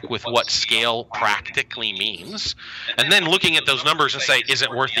check with what scale practically means, and then looking at those numbers and say, is it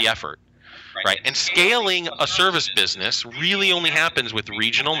worth the effort, right? And scaling a service business really only happens with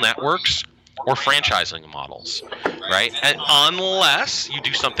regional networks or franchising models, right? And unless you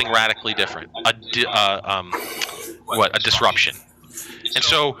do something radically different, a disruption. And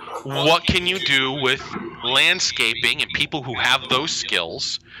so what can you do with landscaping and people who have those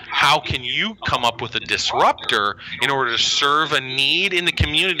skills? How can you come up with a disruptor in order to serve a need in the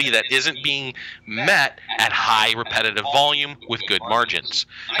community that isn't being met at high repetitive volume with good margins?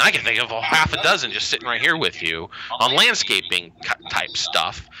 And I can think of a half a dozen just sitting right here with you on landscaping type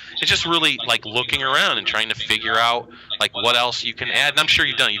stuff. It's just really like looking around and trying to figure out like what else you can add. And I'm sure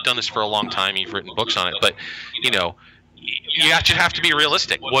you've done this for a long time. You've written books on it, but you actually have to be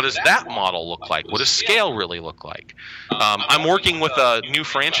realistic. What does that model look like? What does scale really look like? I'm working with a new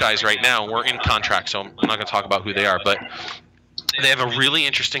franchise right now. We're in contract, so I'm not going to talk about who they are, but they have a really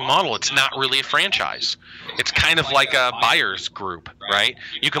interesting model. It's not really a franchise. It's kind of like a buyer's group, right?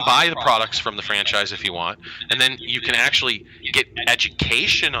 You can buy the products from the franchise if you want, and then you can actually get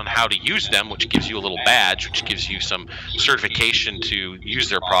education on how to use them, which gives you a little badge, which gives you some certification to use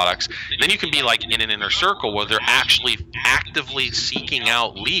their products. Then you can be like in an inner circle where they're actually actively seeking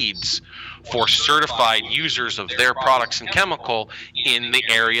out leads for certified users of their products and chemical in the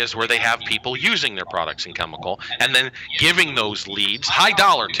areas where they have people using their products and chemical, and then giving those leads, high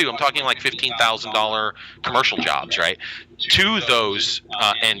dollar too, I'm talking like $15,000 commercial jobs, right, to those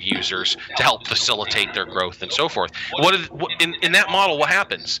end users to help facilitate their growth and so forth. In that model, what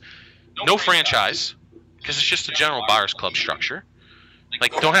happens? No franchise, because it's just a general buyers club structure.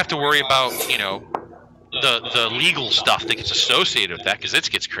 Like, don't have to worry about, the legal stuff that gets associated with that, because it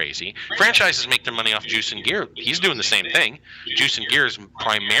gets crazy. Franchises make their money off juice and gear. He's doing the same thing. Juice and gear is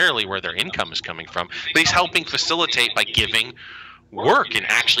primarily where their income is coming from, but he's helping facilitate by giving work and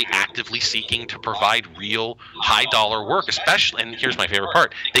actually actively seeking to provide real high dollar work, especially, and here's my favorite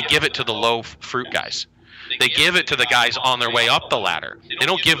part, they give it to the low fruit guys. They give it to the guys on their way up the ladder. They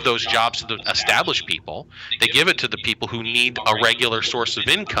don't give those jobs to the established people. They give it to the people who need a regular source of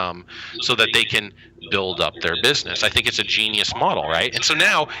income so that they can build up their business. I think it's a genius model, right? And so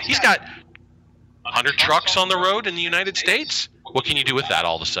now he's got 100 trucks on the road in the United States. What can you do with that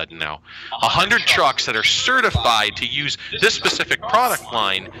all of a sudden now? 100 trucks that are certified to use this specific product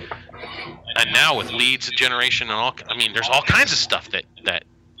line. And now with leads generation and all, there's all kinds of stuff that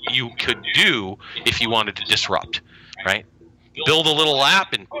you could do if you wanted to disrupt, right? Build a little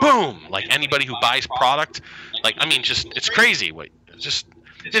app and boom, like anybody who buys product, it's crazy. It's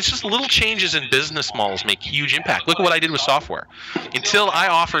just little changes in business models make huge impact. Look at what I did with software. Until I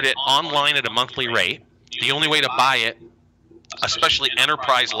offered it online at a monthly rate, the only way to buy it, especially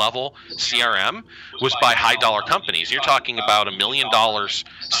enterprise level CRM, was by high dollar companies. You're talking about $1 million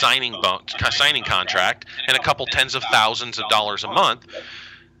signing contract and a couple tens of thousands of dollars a month.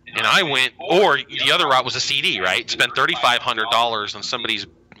 And I went, or the other route was a CD, right? Spent $3,500 on somebody's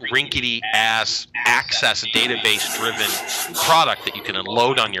rinkety-ass access database-driven product that you can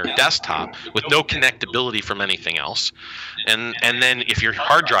unload on your desktop with no connectability from anything else. And then if your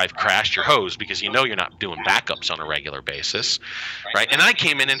hard drive crashed, you're hosed because you're not doing backups on a regular basis, right? And I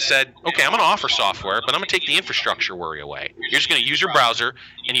came in and said, okay, I'm going to offer software, but I'm going to take the infrastructure worry away. You're just going to use your browser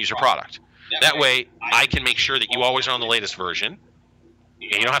and use your product. That way, I can make sure that you always are on the latest version.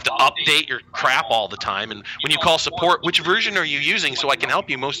 You don't have to update your crap all the time. And when you call support, which version are you using so I can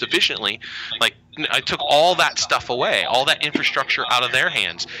help you most efficiently? Like, I took all that stuff away, all that infrastructure out of their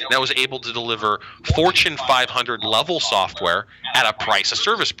hands. And I was able to deliver Fortune 500 level software at a price a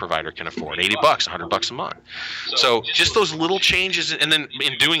service provider can afford, $80, $100 a month. So just those little changes. And then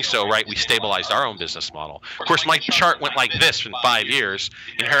in doing so, right, we stabilized our own business model. Of course, my chart went like this in 5 years.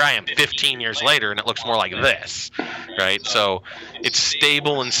 And here I am 15 years later, and it looks more like this, right? So it's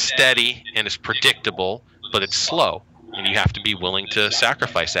stable and steady, and it's predictable, but it's slow. And you have to be willing to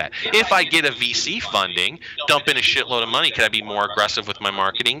sacrifice that. If I get a VC funding, dump in a shitload of money, could I be more aggressive with my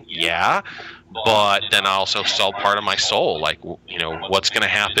marketing? Yeah. But then I also sell part of my soul. Like, what's going to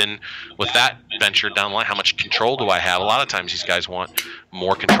happen with that venture down the line? How much control do I have? A lot of times these guys want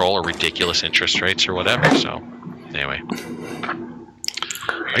more control or ridiculous interest rates or whatever. So, anyway.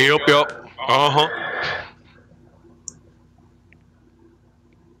 Yep. Uh-huh.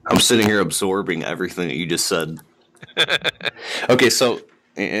 I'm sitting here absorbing everything that you just said. Okay, so,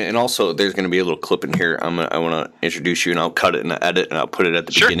 and also there's going to be a little clip in here. I want to introduce you, and I'll cut it and edit, and I'll put it at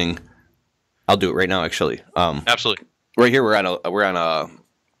the beginning. I'll do it right now, actually. Absolutely. Right here, we're on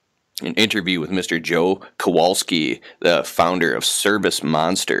an interview with Mr. Joe Kowalski, the founder of Service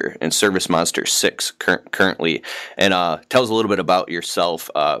Monster and Service Monster 6 currently, and tell us a little bit about yourself,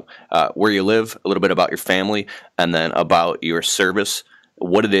 where you live, a little bit about your family, and then about your service,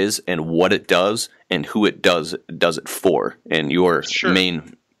 what it is and what it does and who it does it for, and your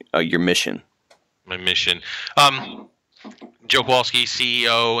main your mission. My mission. Joe Kowalski,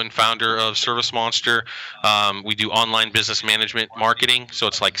 CEO and founder of Service Monster. We do online business management marketing, so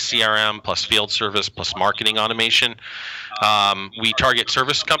it's like CRM plus field service plus marketing automation. We target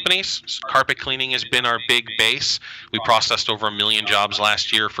service companies. Carpet cleaning has been our big base. We processed over 1 million jobs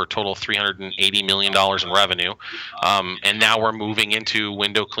last year for a total of $380 million in revenue. And now we're moving into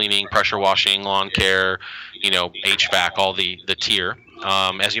window cleaning, pressure washing, lawn care, HVAC, all the tier.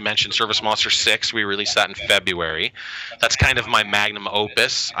 As you mentioned, Service Monster 6, we released that in February. That's kind of my magnum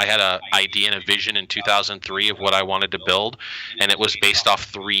opus. I had an idea and a vision in 2003 of what I wanted to build, and it was based off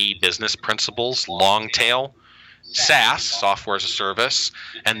 3 business principles: long tail, SaaS, software as a service,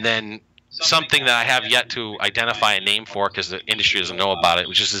 and then something that I have yet to identify a name for because the industry doesn't know about it,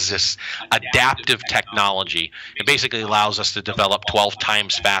 which is this adaptive technology. It basically allows us to develop 12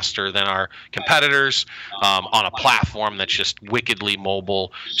 times faster than our competitors on a platform that's just wickedly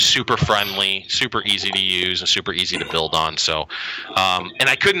mobile, super friendly, super easy to use, and super easy to build on. So, and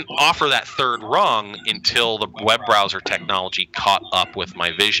I couldn't offer that third rung until the web browser technology caught up with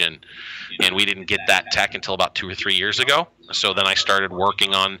my vision. And we didn't get that tech until about 2 or 3 years ago. So then I started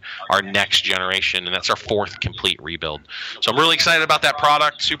working on our next generation, and that's our 4th complete rebuild. So I'm really excited about that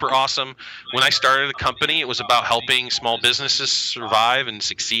product. Super awesome. When I started the company, it was about helping small businesses survive and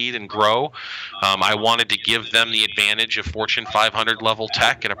succeed and grow. I wanted to give them the advantage of Fortune 500 level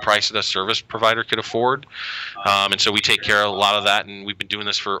tech at a price that a service provider could afford. And so we take care of a lot of that, and we've been doing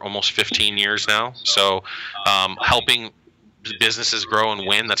this for almost 15 years now. So helping businesses grow and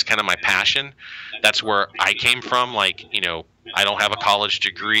win, that's kind of my passion. That's where I came from. Like, I don't have a college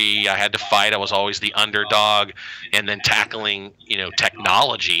degree. I had to fight. I was always the underdog. And then tackling,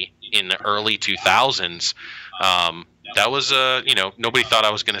 technology in the early 2000s, that was, nobody thought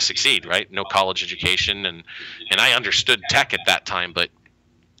I was going to succeed, right? No college education. And I understood tech at that time, but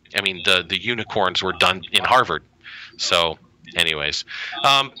I mean, the unicorns were done in Harvard. So anyways,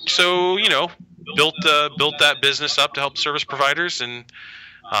 built that business up to help service providers, and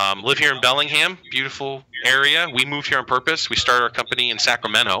live here in Bellingham, beautiful area. We moved here on purpose. We started our company in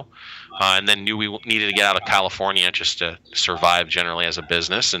Sacramento, and then knew we needed to get out of California just to survive generally as a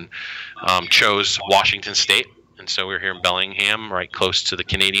business, and chose Washington State. And so we're here in Bellingham, right close to the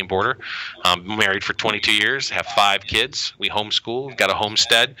Canadian border. Married for 22 years, have 5 kids. We homeschool. We've got a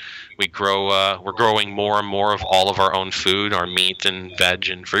homestead. We grow. We're growing more and more of all of our own food, our meat and veg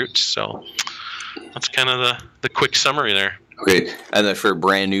and fruits. So that's kind of the quick summary there. Okay, and then for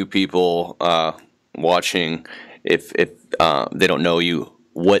brand new people watching, if they don't know you,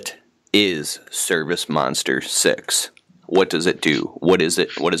 what is Service Monster 6? What does it do? What is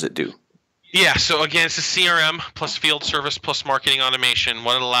it? What does it do? Yeah, so again, it's a CRM plus field service plus marketing automation.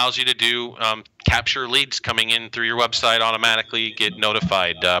 What it allows you to do, capture leads coming in through your website automatically, get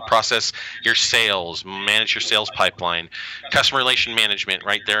notified, process your sales, manage your sales pipeline, customer relation management,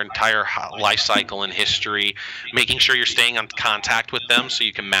 right? Their entire life cycle and history, making sure you're staying on contact with them so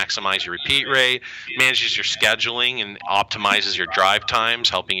you can maximize your repeat rate, manages your scheduling and optimizes your drive times,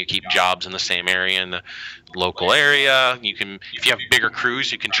 helping you keep jobs in the same area in the local area. You can, if you have bigger crews,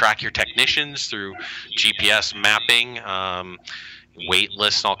 you can track your technicians through GPS mapping, wait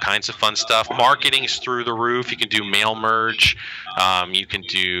lists, all kinds of fun stuff. Marketing is through the roof. You can do mail merge, you can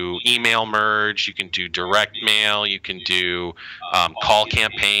do email merge, you can do direct mail, you can do call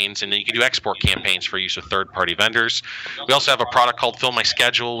campaigns, and then you can do export campaigns for use of third-party vendors. We also have a product called Fill My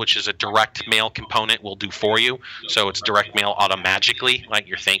Schedule, which is a direct mail component we'll do for you. So it's direct mail automagically, like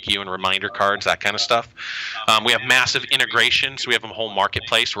your thank you and reminder cards, that kind of stuff. We have massive integrations. We have a whole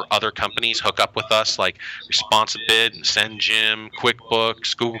marketplace where other companies hook up with us, like Responsibid and SendJim,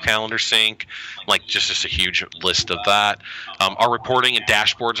 QuickBooks, Google Calendar Sync, like just a huge list of that. Our reporting and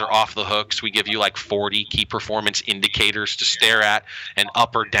dashboards are off the hooks. We give you like 40 key performance indicators to stare at and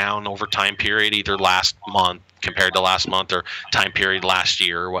up or down over time period, either last month compared to last month or time period last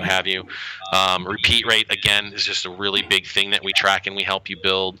year or what have you. Repeat rate, again, is just a really big thing that we track and we help you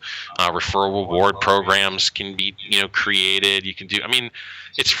build. Referral reward programs can be created. You can do, I mean,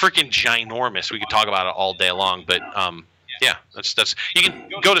 it's freaking ginormous. We could talk about it all day long, but yeah, that's you can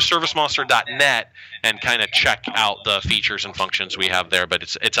go to servicemonster.net and kind of check out the features and functions we have there, but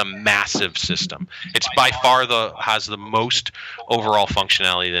it's a massive system. It's by far has the most overall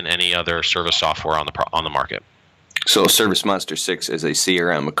functionality than any other service software on the market. So Service Monster 6 is a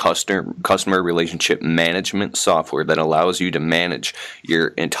CRM, a customer relationship management software that allows you to manage your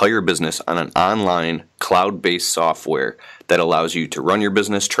entire business on an online cloud-based software that allows you to run your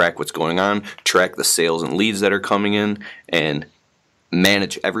business, track what's going on, track the sales and leads that are coming in, and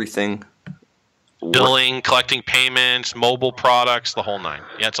manage everything. Billing, collecting payments, mobile products, the whole nine.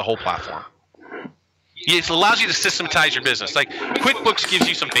 Yeah, it's a whole platform. It allows you to systematize your business. Like QuickBooks gives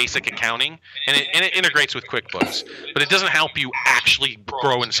you some basic accounting, and it integrates with QuickBooks, but it doesn't help you actually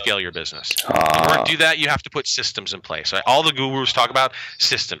grow and scale your business. In order to do that, you have to put systems in place. Right? All the gurus talk about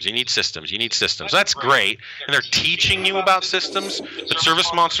systems. You need systems. You need systems. That's great, and they're teaching you about systems. But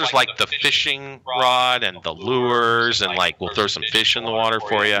Service Monster's like the fishing rod and the lures, and like we'll throw some fish in the water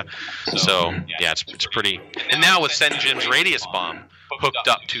for you. So yeah, it's pretty. And now with SendJim's Radius Bomb hooked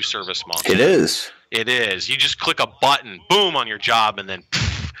up to Service Monster, it is. It is. You just click a button, boom, on your job, and then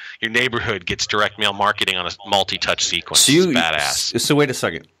poof, your neighborhood gets direct mail marketing on a multi-touch sequence. So it's badass. So wait a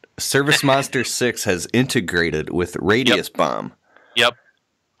second. Service Monster 6 has integrated with Radius Bomb. Yep,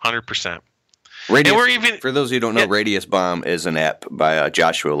 100%. Radius, and we're even for those of you who don't know, Radius Bomb is an app by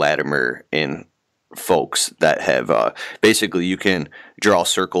Joshua Latimer and folks that have basically you can draw a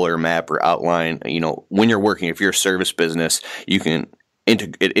circle or a map or outline. When you're working, if you're a service business, you can.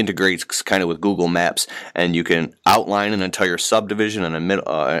 It integrates kind of with Google Maps, and you can outline an entire subdivision and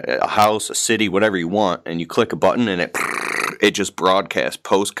a house, a city, whatever you want, and you click a button, and it just broadcasts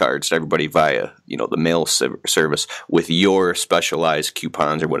postcards to everybody via the mail service with your specialized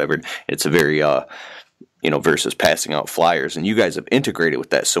coupons or whatever. It's a very versus passing out flyers, and you guys have integrated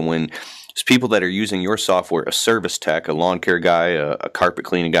with that. So when there's people that are using your software, a service tech, a lawn care guy, a carpet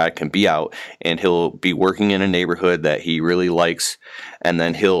cleaning guy can be out, and he'll be working in a neighborhood that he really likes, and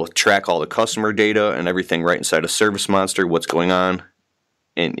then he'll track all the customer data and everything right inside of Service Monster, what's going on,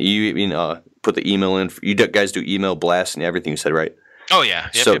 and you even put the email in. You guys do email blasts and everything you said, right? Oh, yeah.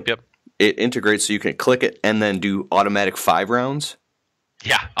 Yep. It integrates so you can click it and then do automatic 5 rounds.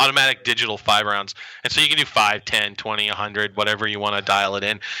 Yeah, automatic digital 5 rounds. And so you can do 5, 10, 20, 100, whatever you want to dial it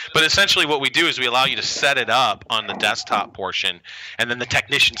in. But essentially what we do is we allow you to set it up on the desktop portion, and then the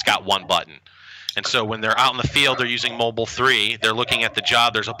technician's got one button. And so when they're out in the field, they're using Mobile 3, they're looking at the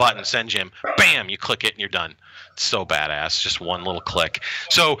job, there's a button, send Jim, bam, you click it and you're done. It's so badass, just one little click.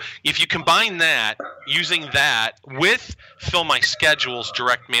 So if you combine that, using that with Fill My Schedule's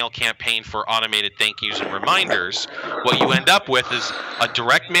direct mail campaign for automated thank yous and reminders, what you end up with is a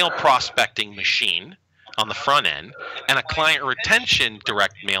direct mail prospecting machine on the front end and a client retention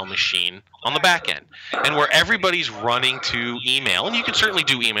direct mail machine on the back end, and where everybody's running to email, and you can certainly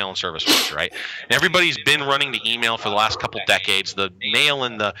do email and service works, right? And everybody's been running to email for the last couple decades. The mail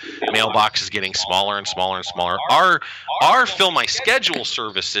in the mailbox is getting smaller and smaller and smaller. Our Fill My Schedule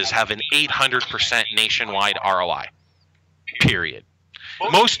services have an 800% nationwide ROI, period.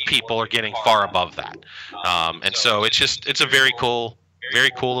 Most people are getting far above that, and so it's a very cool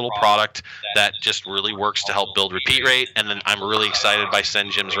little product that just really works to help build repeat rate. And then I'm really excited by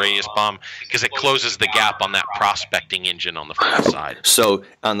Send Jim's Radius Bomb because it closes the gap on that prospecting engine on the front side. So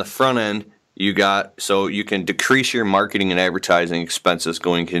on the front end, you can decrease your marketing and advertising expenses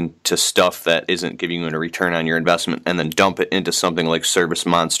going into stuff that isn't giving you a return on your investment, and then dump it into something like Service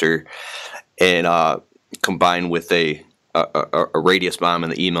Monster and combine with a Radius Bomb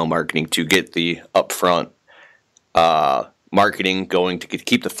and the email marketing to get the upfront marketing going to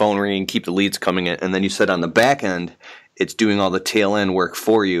keep the phone ringing, keep the leads coming in, and then you said on the back end, it's doing all the tail end work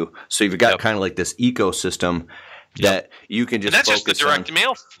for you. So you've got kind of like this ecosystem that you can just. And that's focus just the direct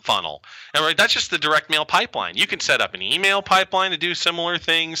mail funnel. And right, that's just the direct mail pipeline. You can set up an email pipeline to do similar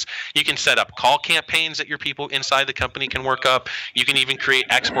things. You can set up call campaigns that your people inside the company can work up. You can even create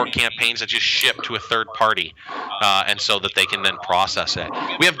export campaigns that just ship to a third party, and so that they can then process it.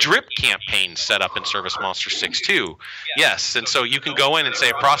 We have drip campaigns set up in Service Monster 6 too. Yes, and so you can go in and say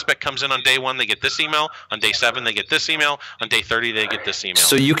a prospect comes in on day 1, they get this email. On day 7, they get this email. On day 30, they get this email.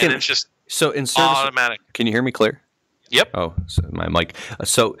 So you can. And it's just in service, automatic. Can you hear me clear? Yep. Oh, so my mic.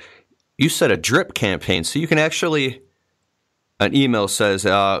 So you said a drip campaign, so you can actually. An email says,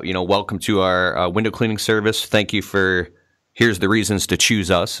 welcome to our window cleaning service. Thank you for. Here's the reasons to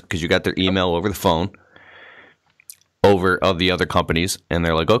choose us, because you got their email over the phone. Over of the other companies, and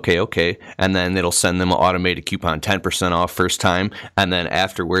they're like, okay, and then it'll send them an automated coupon, 10% off first time, and then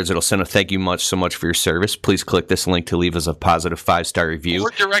afterwards it'll send a thank you so much for your service. Please click this link to leave us a positive 5-star review. Or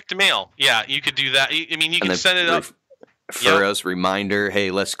direct mail. Yeah, you could do that. I mean, you can send it up. For us, reminder,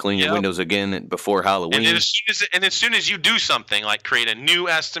 hey, let's clean your windows again before Halloween. And as soon as you do something like create a new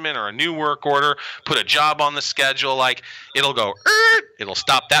estimate or a new work order, put a job on the schedule, like it'll go, it'll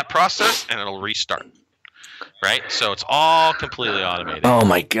stop that process and it'll restart. Right? So it's all completely automated. Oh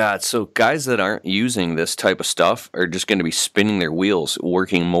my God. So guys that aren't using this type of stuff are just going to be spinning their wheels,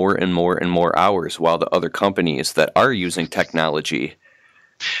 working more and more and more hours, while the other companies that are using technology.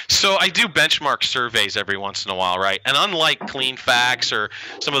 So I do benchmark surveys every once in a while, right? And unlike CleanFacts or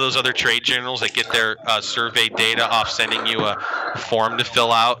some of those other trade journals that get their survey data off sending you a form to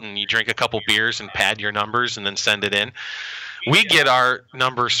fill out and you drink a couple beers and pad your numbers and then send it in, we get our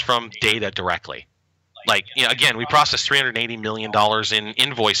numbers from data directly. Like, again, we processed $380 million in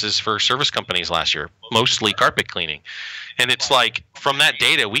invoices for service companies last year, mostly carpet cleaning. And it's like, from that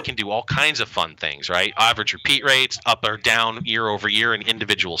data, we can do all kinds of fun things, right? Average repeat rates, up or down year over year in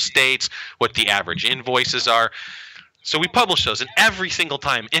individual states, what the average invoices are. So we publish those, and every single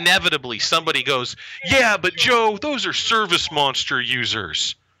time, inevitably, somebody goes, yeah, but Joe, those are Service Monster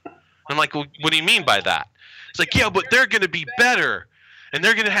users. I'm like, well, what do you mean by that? It's like, yeah, but they're going to be better. And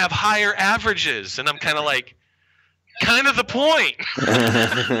they're going to have higher averages. And I'm kind of like, kind of the point.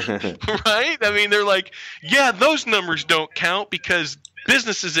 Right? I mean, they're like, yeah, those numbers don't count because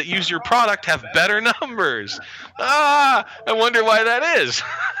businesses that use your product have better numbers. I wonder why that is.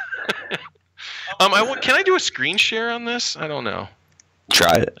 Can I do a screen share on this? I don't know.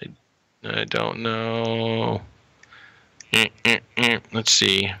 Try it. I don't know. Let's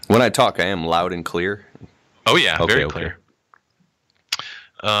see. When I talk, I am loud and clear. Oh yeah, okay, very clear.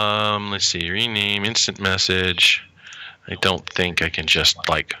 Let's see. Rename instant message. I don't think I can just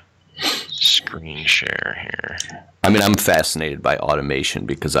screen share here. I mean, I'm fascinated by automation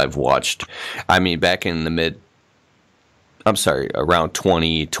because I've watched. I mean, back in around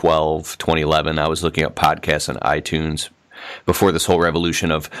 2012, 2011, I was looking at podcasts on iTunes. Before this whole revolution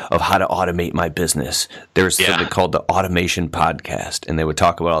of how to automate my business, there was something called the Automation Podcast, and they would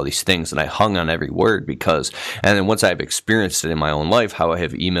talk about all these things, and I hung on every word and then once I've experienced it in my own life, how I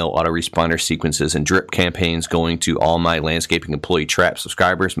have email autoresponder sequences and drip campaigns going to all my landscaping employee trap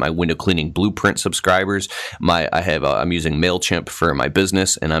subscribers, my window cleaning blueprint subscribers, I'm using MailChimp for my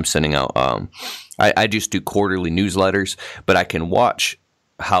business, and I'm sending out, I just do quarterly newsletters, but I can watch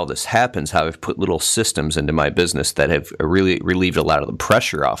how this happens, how I've put little systems into my business that have really relieved a lot of the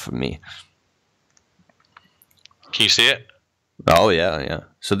pressure off of me. Can you see it? Oh, yeah.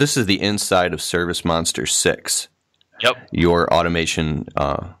 So this is the inside of Service Monster 6. Yep. Your automation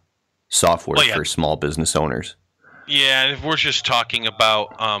software for small business owners. Yeah, if we're just talking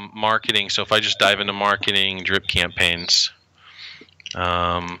about marketing, so if I just dive into marketing, drip campaigns.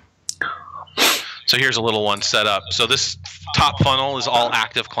 So here's a little one set up. So this top funnel is all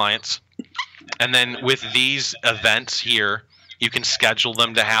active clients. And then with these events here, you can schedule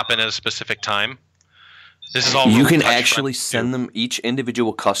them to happen at a specific time. This is all you can actually send them each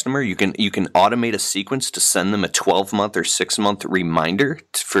individual customer. You can automate a sequence to send them a 12-month or 6-month reminder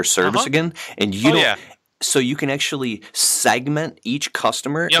for service again. And so you can actually segment each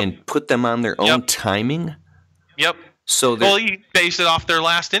customer and put them on their own timing. Yep. So you base it off their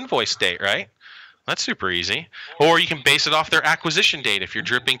last invoice date, right? That's super easy. Or you can base it off their acquisition date if you're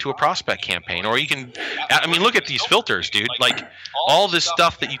dripping to a prospect campaign. Or you can, look at these filters, dude. All this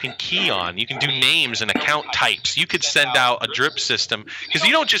stuff that you can key on. You can do names and account types. You could send out a drip system. Because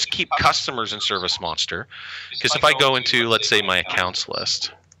you don't just keep customers in Service Monster. Because if I go into, let's say, my accounts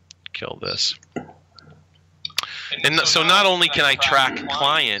list. Kill this. And so not only can I track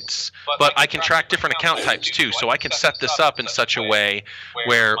clients, but I can track different account types too. So I can set this up in such a way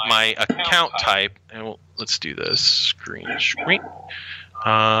where my account type, and let's do this, screen.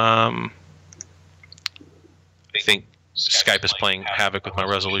 I think Skype is playing havoc with my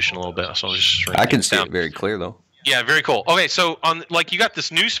resolution a little bit, so I'll just shrink I can see it very clear though. Yeah, very cool. Okay, so you got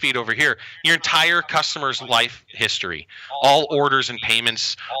this news feed over here, your entire customer's life history, all orders and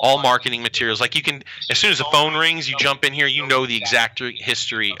payments, all marketing materials. You can, as soon as the phone rings, you jump in here, you know the exact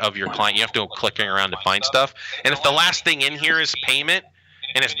history of your client. You have to go clicking around to find stuff. And if the last thing in here is payment,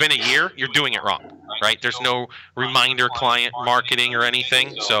 and it's been a year, you're doing it wrong, right? There's no reminder client marketing or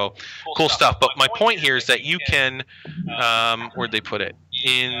anything. So cool stuff. But my point here is that you can, where'd they put it?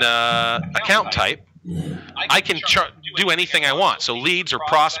 In account type. I can do anything I want. So leads or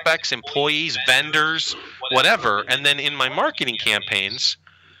prospects, employees, vendors, whatever. And then in my marketing campaigns,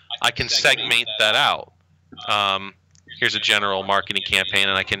 I can segment that out. Here's a general marketing campaign,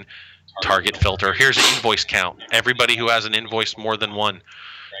 and I can target filter. Here's an invoice count. Everybody who has an invoice more than one,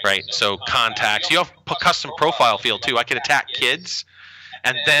 right? So contacts. You have a custom profile field too. I can attack kids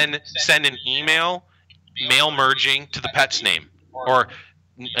and then send an email, mail merging to the pet's name or,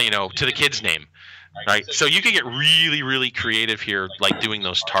 to the kid's name. Right, so you can get really, really creative here, doing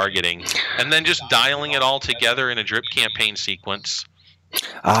those targeting, and then just dialing it all together in a drip campaign sequence.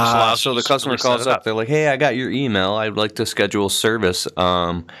 So the customer calls up. They're like, "Hey, I got your email. I'd like to schedule service."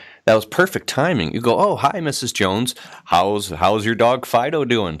 That was perfect timing. You go, "Oh, hi, Mrs. Jones. How's your dog Fido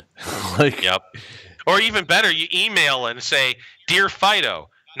doing?" Yep. Or even better, you email and say, "Dear Fido,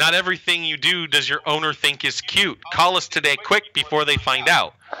 not everything you do does your owner think is cute. Call us today quick before they find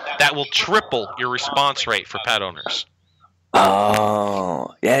out." That will triple your response rate for pet owners.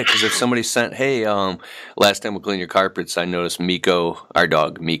 Oh, yeah, because if somebody sent, "Hey, last time we cleaned your carpets, I noticed Miko, our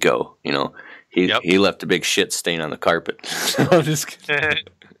dog Miko, he left a big shit stain on the carpet." I'm just kidding.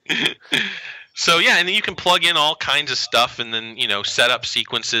 So yeah, and then you can plug in all kinds of stuff, and then set up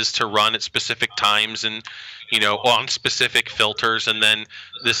sequences to run at specific times, and on specific filters. And then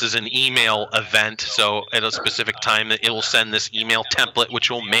this is an email event, so at a specific time it will send this email template, which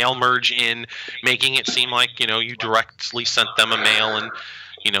will mail merge in, making it seem like you directly sent them a mail, and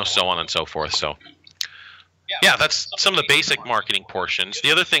so on and so forth. So yeah, that's some of the basic marketing portions.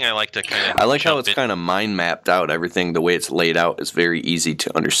 The other thing I like to I like how it's kind of mind mapped out. Everything, the way it's laid out, is very easy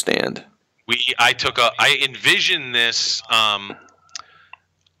to understand. I envisioned this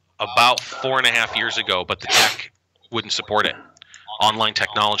about 4.5 years ago, but the tech wouldn't support it. Online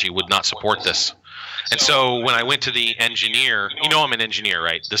technology would not support this. And so when I went to the engineer, I'm an engineer,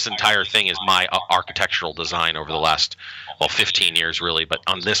 right? This entire thing is my architectural design over the last, 15 years really, but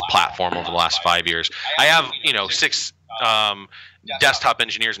on this platform over the last 5 years. I have, 6 desktop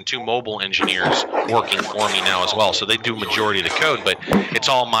engineers and 2 mobile engineers working for me now as well. So they do majority of the code, but it's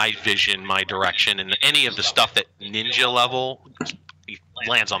all my vision, my direction, and any of the stuff that ninja level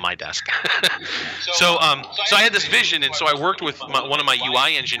lands on my desk. So I had this vision, and so I worked with one of my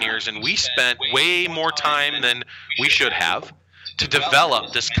UI engineers, and we spent way more time than we should have to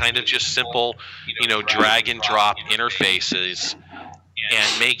develop this kind of just simple, drag and drop interfaces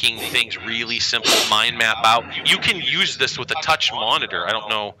and making things really simple, mind map out. You can use this with a touch monitor. I don't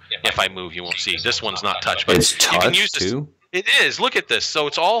know if I move, you won't see. This one's not touch, but it's touch, you can use this too? It is. Look at this. So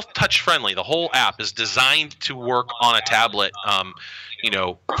it's all touch friendly. The whole app is designed to work on a tablet,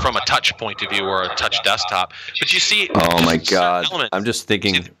 from a touch point of view or a touch desktop. But you see, oh my God, I'm just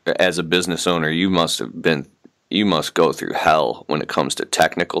thinking, as a business owner, you must go through hell when it comes to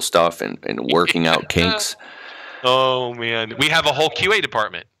technical stuff and working out kinks. Oh man, we have a whole QA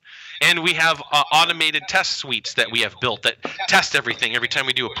department, and we have automated test suites that we have built that test everything. Every time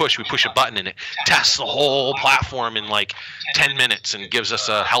we do a push, we push a button and it tests the whole platform in like 10 minutes and gives us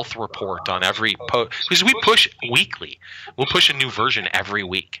a health report on every post. Because we push weekly. We'll push a new version every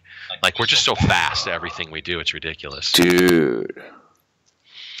week. Like, we're just so fast at everything we do. It's ridiculous. Dude.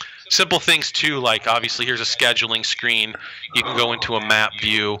 Simple things too, like obviously here's a scheduling screen. You can go into a map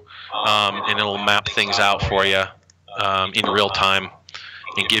view, and it'll map things out for you in real time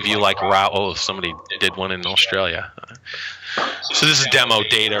and give you like route. Oh, somebody did one in Australia. So this is demo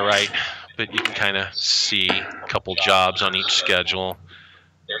data, right? But you can kind of see a couple jobs on each schedule.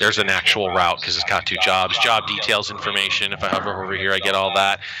 There's an actual route because it's got 2 jobs. Job details information. If I hover over here, I get all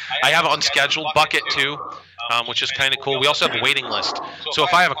that. I have an unscheduled bucket too, which is kind of cool. We also have a waiting list. So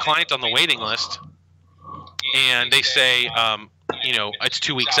if I have a client on the waiting list and they say, it's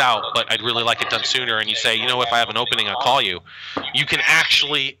 2 weeks out, but I'd really like it done sooner, and you say, if I have an opening, I'll call you. You can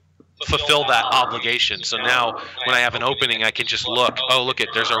actually fulfill that obligation. So now when I have an opening, I can just look. Oh, look,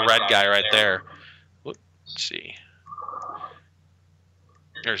 there's a red guy right there. Let's see.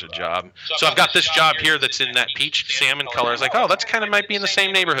 There's a job. So I've got this job here that's in that peach salmon color. I was like, oh, that's kind of might be in the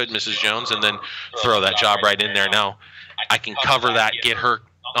same neighborhood, Mrs. Jones, and then throw that job right in there. Now I can cover that, get her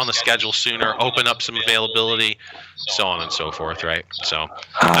on the schedule sooner, open up some availability, so on and so forth, right? So,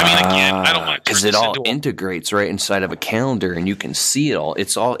 again, I don't want to, because it all integrates right inside of a calendar, and you can see it all.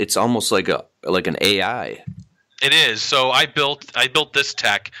 It's almost like an AI. It is. So I built this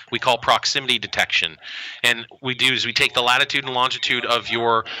tech we call proximity detection, and we take the latitude and longitude of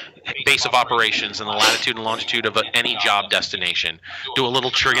your base of operations and the latitude and longitude of any job destination. Do a little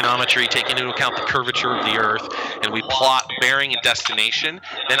trigonometry, take into account the curvature of the Earth, and we plot bearing and destination.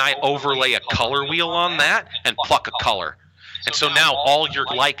 Then I overlay a color wheel on that and pluck a color. And so now all your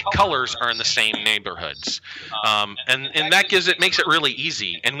like colors are in the same neighborhoods, and that makes it really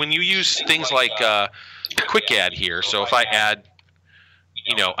easy. And when you use things like quick add here, so if I add,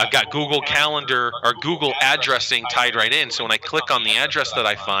 I've got Google Calendar or Google addressing tied right in. So when I click on the address that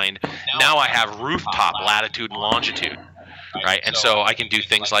I find, now I have rooftop latitude and longitude, right? And so I can do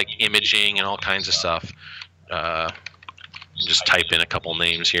things like imaging and all kinds of stuff. Just type in a couple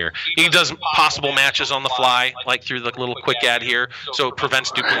names here. He does possible matches on the fly, like through the little quick add here, so it prevents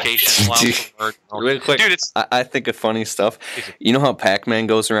duplication. Really quick, dude, I think of funny stuff. You know how Pac-Man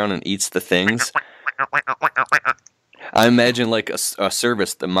goes around and eats the things? I imagine like a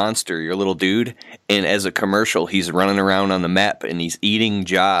service, the monster, your little dude, and as a commercial, he's running around on the map and he's eating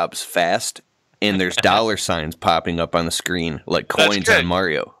jobs fast, and there's dollar signs popping up on the screen like coins on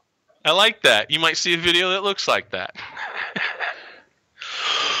Mario. I like that. You might see a video that looks like that.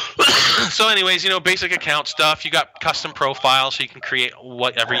 So anyways, basic account stuff. You got custom profiles, so you can create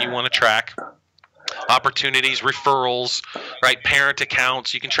whatever you want to track. Opportunities, referrals, right? Parent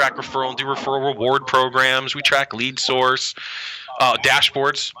accounts. You can track referral and do referral reward programs. We track lead source.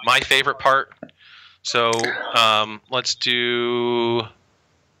 Dashboards, my favorite part. So let's do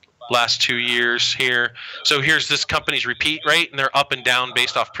last 2 years here. So here's this company's repeat rate, and they're up and down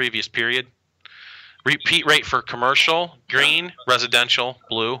based off previous period. Repeat rate for commercial, green, residential,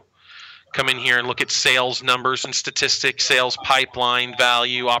 blue. Come in here and look at sales numbers and statistics, sales pipeline,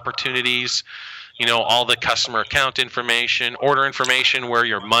 value, opportunities, all the customer account information, order information, where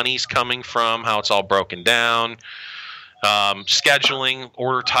your money's coming from, how it's all broken down. scheduling,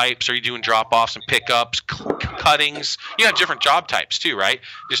 order types. Are you doing drop-offs and pickups, cuttings? You have different job types too, right?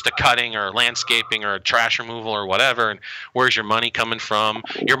 Just a cutting or landscaping or trash removal or whatever. And where's your money coming from?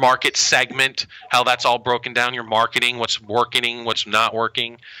 Your market segment, how that's all broken down. Your marketing, what's working, what's not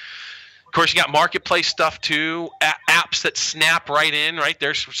working. Of course, you got marketplace stuff too. Apps that snap right in, right?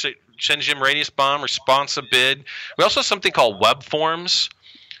 There's sends you radius bomb, responsive bid. We also have something called web forms.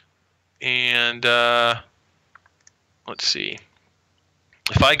 And let's see.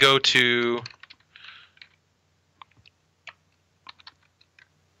 If I go to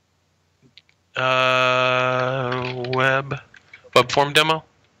web form demo.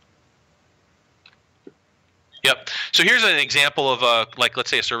 Yep. So here's an example of like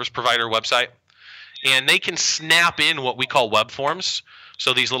let's say a service provider website, and they can snap in what we call web forms.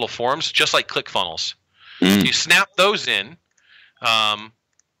 So these little forms, just like ClickFunnels. Mm. You snap those in, and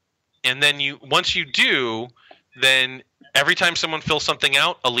then once you do, then every time someone fills something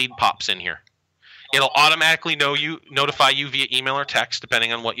out, a lead pops in here. It'll automatically notify you via email or text,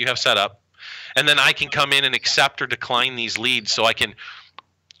 depending on what you have set up. And then I can come in and accept or decline these leads, so I can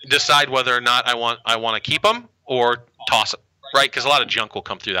decide whether or not I want to keep them or toss them, right? Because a lot of junk will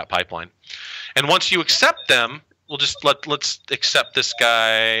come through that pipeline. And once you accept them, we'll just let's accept this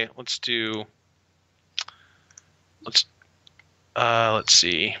guy. Let's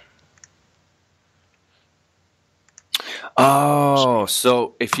see. Oh,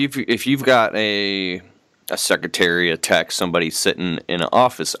 so if you've got a secretary, a tech, somebody sitting in an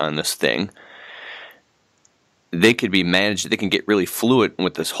office on this thing, they could be managed. They can get really fluid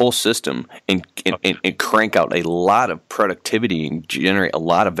with this whole system and crank out a lot of productivity and generate a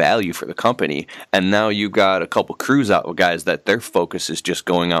lot of value for the company. And now you've got a couple crews out with guys that their focus is just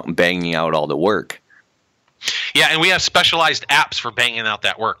going out and banging out all the work. Yeah, and we have specialized apps for banging out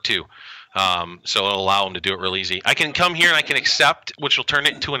that work too. So it'll allow them to do it real easy. I can come here and I can accept, which will turn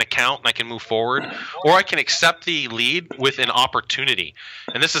it into an account, and I can move forward. Or I can accept the lead with an opportunity.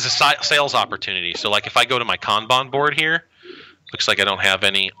 And this is a sales opportunity. So like if I go to my Kanban board here, looks like I don't have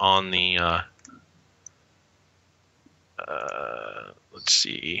any on the let's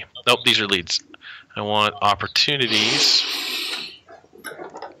see. Nope, these are leads. I want opportunities.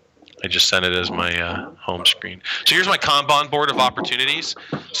 I just sent it as my home screen. So here's my Kanban board of opportunities.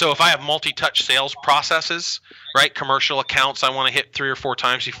 So if I have multi-touch sales processes, right, commercial accounts I want to hit 3 or 4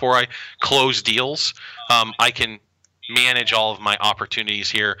 times before I close deals, I can manage all of my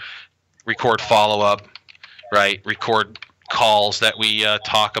opportunities here, record follow-up, right, record calls that we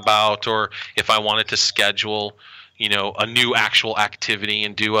talk about, or if I wanted to schedule, a new actual activity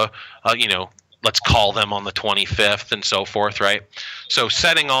and do let's call them on the 25th and so forth, right? So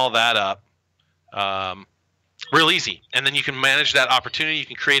setting all that up, real easy. And then you can manage that opportunity. You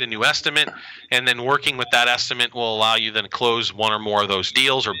can create a new estimate, and then working with that estimate will allow you then to close one or more of those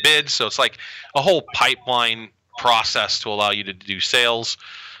deals or bids. So it's like a whole pipeline process to allow you to do sales.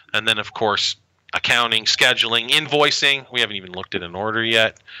 And then, of course, accounting, scheduling, invoicing. We haven't even looked at an order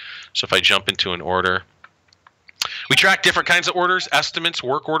yet. So if I jump into an order, we track different kinds of orders, estimates,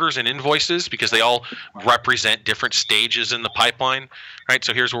 work orders, and invoices because they all represent different stages in the pipeline, right?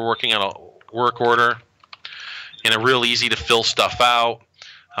 So here's where we're working on a work order, and a real easy to fill stuff out.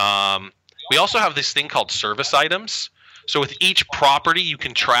 We also have this thing called service items. So with each property, you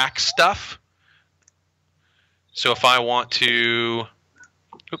can track stuff. So if I want to,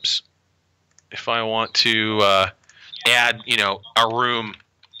 add, a room,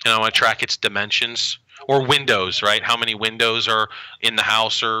 and I want to track its dimensions. Or windows, right? How many windows are in the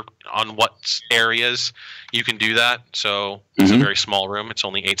house or on what areas? You can do that. So it's a very small room. It's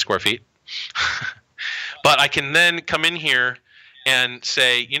only 8 square feet. But I can then come in here and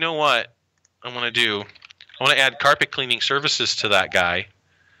say, you know what I want to do? I want to add carpet cleaning services to that guy.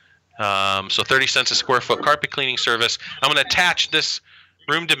 So 30 cents a square foot carpet cleaning service. I'm going to attach this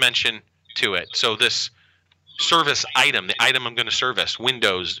room dimension to it. So this service item, the item I'm going to service,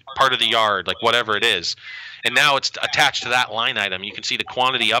 windows, part of the yard, like whatever it is. And now it's attached to that line item. You can see the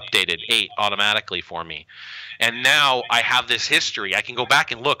quantity updated, 8 automatically for me. And now I have this history. I can go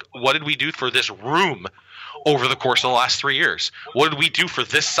back and look, what did we do for this room over the course of the last 3 years? What did we do for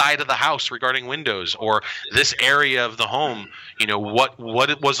this side of the house regarding windows, or this area of the home? What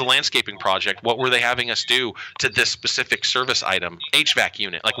was the landscaping project? What were they having us do to this specific service item, HVAC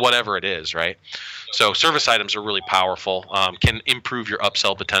unit, like whatever it is, right? So service items are really powerful, can improve your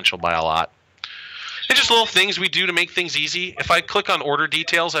upsell potential by a lot. And just little things we do to make things easy. If I click on order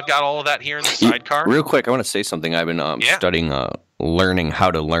details, I've got all of that here in the sidecar. Real quick, I want to say something. I've been studying learning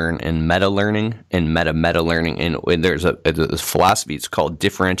how to learn and meta learning and meta learning. And there's a philosophy. It's called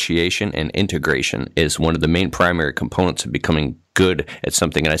differentiation and integration is one of the main primary components of becoming good at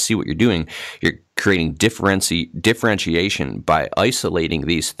something. And I see what you're doing. You're creating differentiation by isolating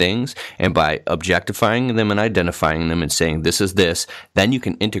these things and by objectifying them and identifying them and saying this is this. Then you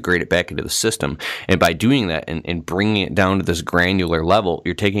can integrate it back into the system. And by doing that and bringing it down to this granular level,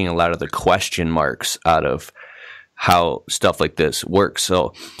 you're taking a lot of the question marks out of how stuff like this works.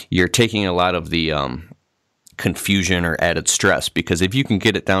 So you're taking a lot of the confusion or added stress, because if you can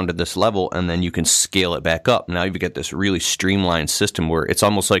get it down to this level and then you can scale it back up, now you've got this really streamlined system where it's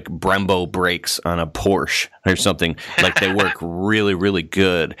almost like Brembo brakes on a Porsche or something. Like they work really, really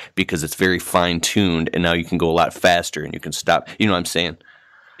good because it's very fine tuned, and now you can go a lot faster and you can stop. You know what I'm saying?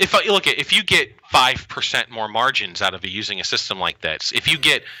 If you get 5% more margins out of using a system like this, if you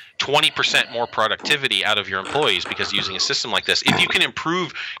get 20% more productivity out of your employees because using a system like this, if you can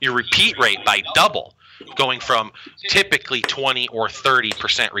improve your repeat rate by double, going from typically 20 or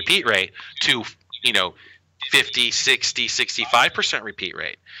 30% repeat rate to 50, 60, 65% repeat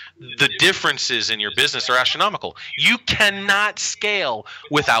rate, the differences in your business are astronomical. You cannot scale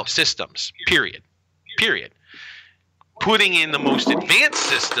without systems, period. Putting in the most advanced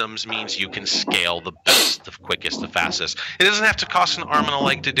systems means you can scale the best, the quickest, the fastest. It doesn't have to cost an arm and a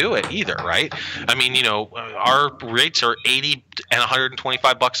leg to do it either, right? I mean, our rates are $80 and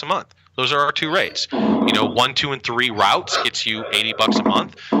 $125 a month. Those are our two rates. 1, 2, and 3 routes gets you $80 a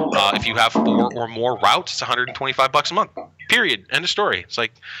month. If you have 4 or more routes, it's $125 a month. Period. End of story. It's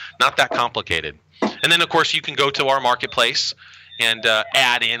like not that complicated. And then, of course, you can go to our marketplace and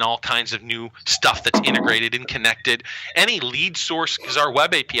add in all kinds of new stuff that's integrated and connected. Any lead source, because our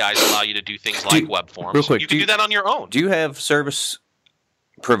web APIs allow you to do things like web forms. Real quick, you can do that on your own. Do you have service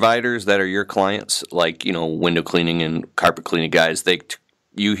providers that are your clients, like window cleaning and carpet cleaning guys?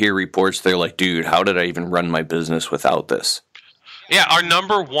 You hear reports, they're like, dude, how did I even run my business without this? Yeah, our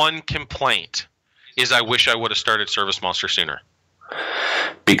number one complaint is I wish I would have started Service Monster sooner.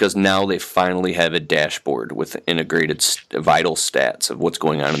 Because now they finally have a dashboard with integrated vital stats of what's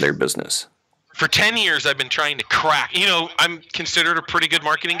going on in their business. For 10 years, I've been trying to crack. I'm considered a pretty good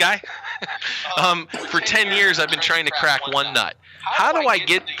marketing guy. For 10 years, I've been trying to crack one nut. How do I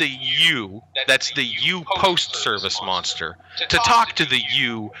get the you, that's the you post-Service Monster, to talk to the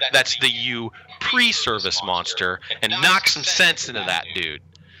you, that's the you pre-Service Monster, and knock some sense into that dude?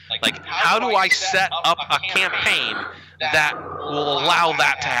 Like, how do I set up a campaign that will allow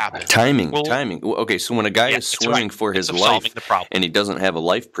that to happen? Timing. Okay, so when a guy is swimming for his life and he doesn't have a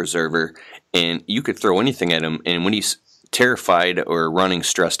life preserver, and you could throw anything at him, and when he's terrified or running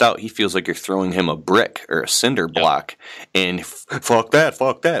stressed out, he feels like you're throwing him a brick or a cinder block, and fuck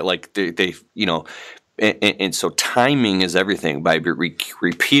that. Like they and so timing is everything. By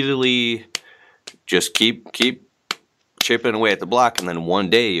repeatedly just keep chipping away at the block, and then one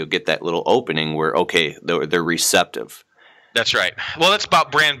day you'll get that little opening where, okay, they're receptive. That's right. Well, that's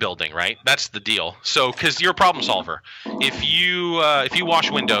about brand building, right? That's the deal. So, because you're a problem solver. If you wash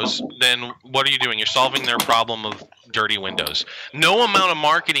windows, then what are you doing? You're solving their problem of dirty windows. No amount of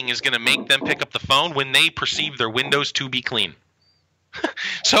marketing is going to make them pick up the phone when they perceive their windows to be clean.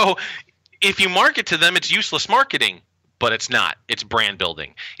 So, if you market to them, it's useless marketing. But it's not. It's brand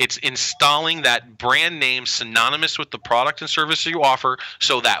building. It's installing that brand name synonymous with the product and service you offer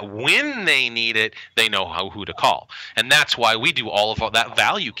so that when they need it, they know who to call. And that's why we do all of that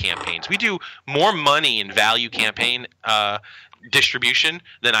value campaigns. We do more money in value campaign distribution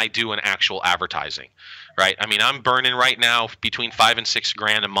than I do in actual advertising. Right? I mean, I'm burning right now between $5,000 and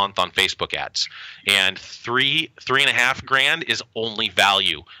 $6,000 a month on Facebook ads, and $3.5 is only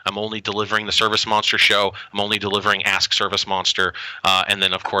value. I'm only delivering the Service Monster show. I'm only delivering Ask Service Monster, and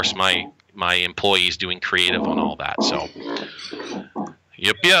then of course my employees doing creative on all that. So,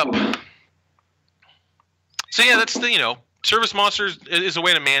 yep. So yeah, that's the Service Monsters is a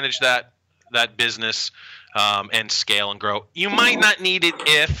way to manage that business and scale and grow. You might not need it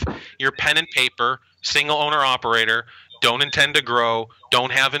if you're pen and paper, single owner operator, don't intend to grow,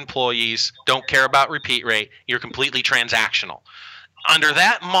 don't have employees, don't care about repeat rate, you're completely transactional. Under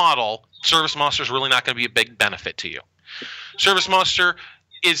that model, Service Monster is really not going to be a big benefit to you. Service Monster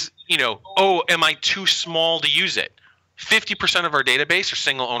is, am I too small to use it? 50% of our database are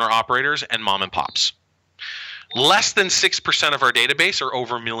single owner operators and mom and pops. Less than 6% of our database are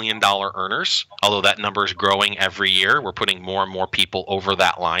over $1 million earners, although that number is growing every year. We're putting more and more people over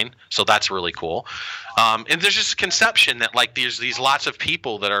that line, so that's really cool. And there's just a conception that like there's these lots of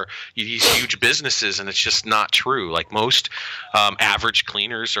people that are these huge businesses, and it's just not true. Like most average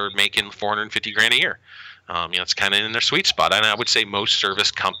cleaners are making $450,000 a year. It's kind of in their sweet spot. And I would say most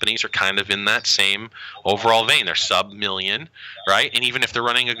service companies are kind of in that same overall vein. They're sub million, right? And even if they're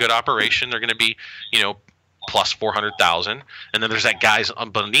running a good operation, they're going to be, plus 400,000. And then there's that guys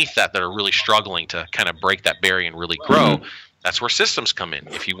beneath that are really struggling to kind of break that barrier and really grow. That's where systems come in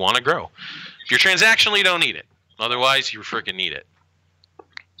if you want to grow. If you're transactional, you don't need it. Otherwise, you freaking need it.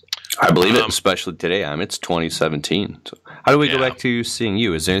 I believe it, especially today. It's 2017. So how do we go back to seeing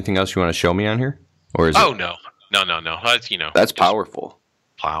you? Is there anything else you want to show me on here? Or is no. That's powerful.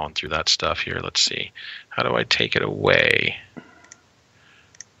 Plowing through that stuff here. Let's see. How do I take it away?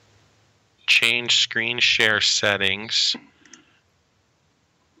 Change screen share settings.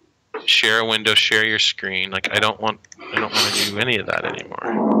 Share a window, share your screen. Like I don't want to do any of that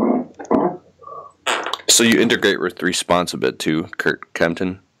anymore. So you integrate with Responsibid too, Kurt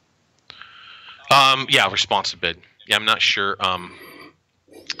Kempton? Yeah, Responsibid. Yeah, I'm not sure.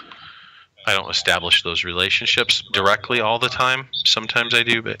 I don't establish those relationships directly all the time. Sometimes I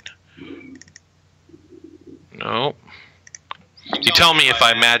do, but no. You tell me if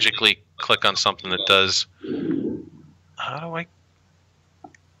I magically click on something that does. How do I?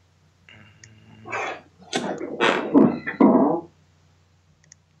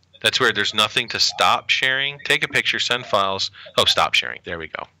 That's weird. There's nothing to stop sharing. Take a picture, send files. Oh, stop sharing. There we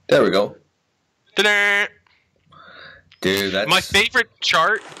go. There we go. Ta-da! Dude, that's my favorite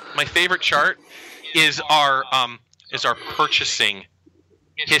chart. My favorite chart is our purchasing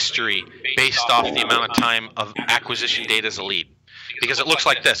history based off the amount of time of acquisition data as a lead. Because it looks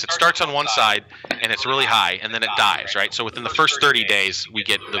like this. It starts on one side and it's really high and then it dives, right? So within the first 30 days, we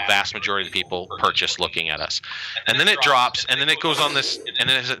get the vast majority of the people purchase looking at us. And then it drops and then it goes on this and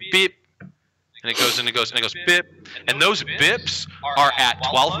then it's a beep. And it goes and it goes and it goes bip. And those bips are at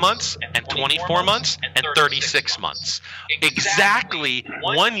 12 months and 24 months and 36 months. Exactly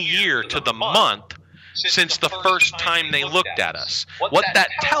 1 year to the month since the first time they looked at us. What that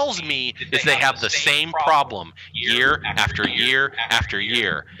tells me is they have the same problem year after year after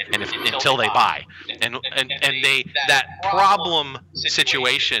year, and until they buy. And they that problem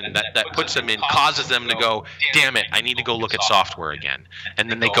situation that puts them in causes them to go, damn it, I need to go look at software again.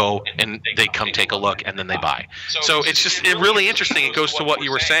 And then they go and they come take a look and then they buy. So it's really interesting. It goes to what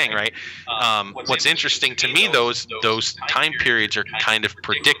you were saying, right? What's interesting to me, those time periods are kind of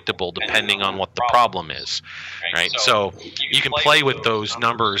predictable depending on what the problem is, right? So you can play with those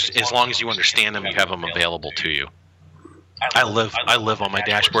numbers as long as you understand them, you have them available to you. I live on my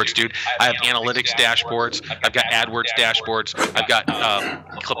dashboards, dude. I have analytics dashboards. I've got AdWords dashboards. I've got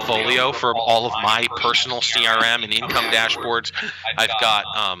Clipfolio for all of my personal CRM and income dashboards. I've got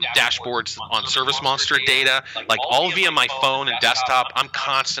dashboards on Service Monster data, like all via my phone and desktop. I'm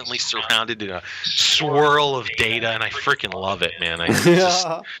constantly surrounded in a swirl of data, and I freaking love it, man. I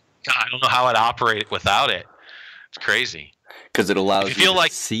don't know how I'd operate without it. It's crazy. Because it allows you to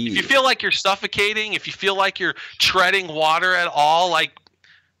see. If you feel like you're suffocating, if you feel like you're treading water at all, like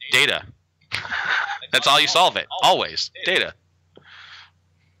data. That's all you solve it. Always. Data.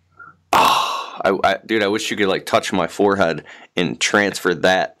 Oh, dude, I wish you could like touch my forehead and transfer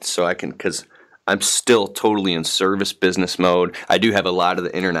that so I can, because I'm still totally in service business mode. I do have a lot of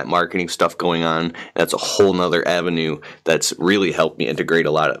the internet marketing stuff going on. That's a whole nother avenue that's really helped me integrate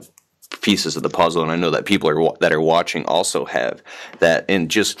a lot of pieces of the puzzle, and I know that people that are watching also have that, and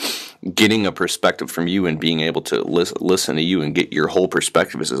just getting a perspective from you and being able to listen to you and get your whole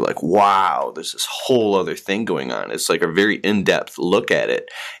perspective is like, wow, there's this whole other thing going on. It's like a very in-depth look at it,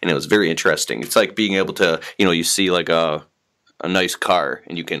 and it was very interesting. It's like being able to, you see like a nice car,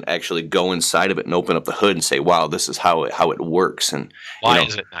 and you can actually go inside of it and open up the hood and say, wow, this is how it works. And why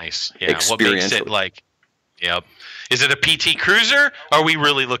is it nice? Yeah, what makes it like, yep. Is it a PT Cruiser? Or are we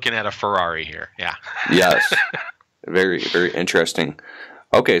really looking at a Ferrari here? Yeah. Yes. Very, very interesting.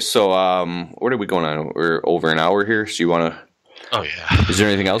 Okay, so what are we going on? We're over an hour here, so you want to... Oh, yeah. Is there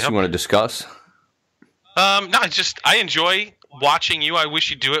anything else you want to discuss? No, I enjoy watching you. I wish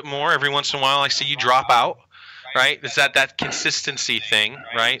you'd do it more. Every once in a while I see you drop out, right? It's that consistency thing,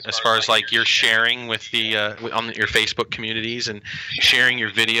 right? As far as like you're sharing with the on your Facebook communities and sharing your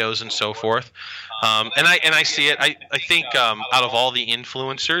videos and so forth. And I see it. I think out of all the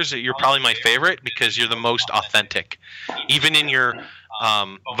influencers, you're probably my favorite because you're the most authentic, even in your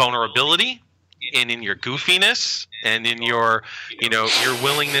vulnerability, in your goofiness and in your your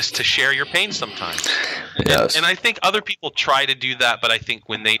willingness to share your pain sometimes. Yes. And I think other people try to do that, but I think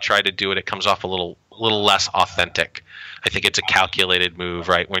when they try to do it, it comes off a little less authentic. I think it's a calculated move,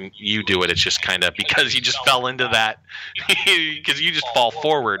 right? When you do it, it's just kind of because you just fell into that, because you just fall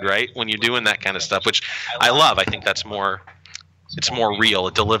forward, right? When you're doing that kind of stuff, which I love. I think it's more real.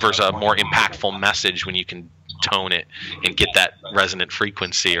 It delivers a more impactful message when you can tone it and get that resonant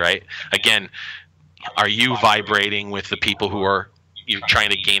frequency, right? Again, are you vibrating with the people who you're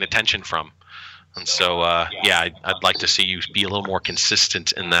trying to gain attention from? And so, I'd like to see you be a little more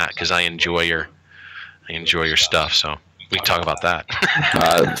consistent in that, because I enjoy your stuff. So we can talk about that.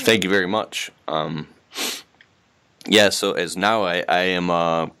 Thank you very much. So as now I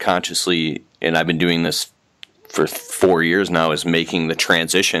am consciously, and I've been doing this for 4 years now, is making the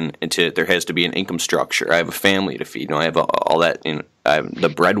transition into, there has to be an income structure. I have a family to feed. I have all that, and I'm the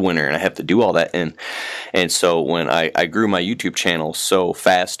breadwinner, and I have to do all that. And so when I grew my YouTube channel so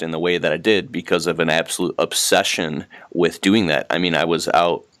fast in the way that I did, because of an absolute obsession with doing that. I mean, I was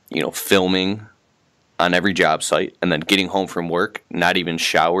out, filming on every job site, and then getting home from work, not even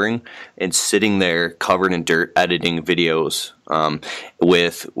showering, and sitting there covered in dirt, editing videos,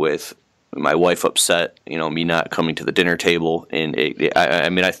 with my wife upset, me not coming to the dinner table. And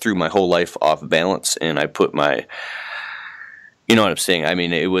I threw my whole life off balance, and I put my, you know what I'm saying? I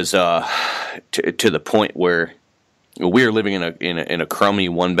mean, it was to the point where we were living in a crummy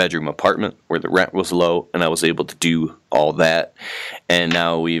 1-bedroom apartment where the rent was low, and I was able to do all that. And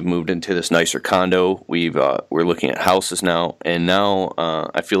now we've moved into this nicer condo. We're looking at houses now, and now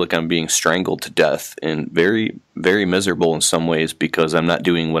I feel like I'm being strangled to death, and very, very miserable in some ways, because I'm not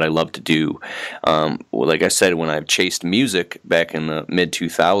doing what I love to do. Like I said, when I chased music back in the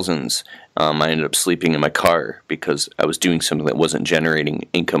mid-2000s, I ended up sleeping in my car because I was doing something that wasn't generating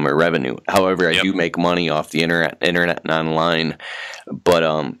income or revenue. However, I do make money off the internet and online, but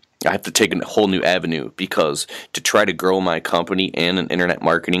I have to take a whole new avenue, because to try to grow my company and an internet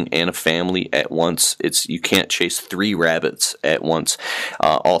marketing and a family at once, you can't chase 3 rabbits at once.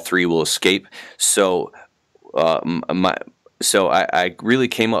 All 3 will escape. So I really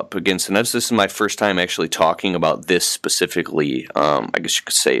came up against, and this is my first time actually talking about this specifically, I guess you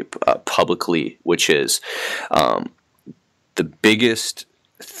could say publicly, which is the biggest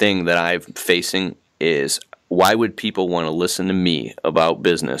thing that I'm facing is, why would people want to listen to me about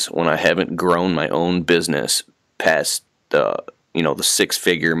business when I haven't grown my own business past the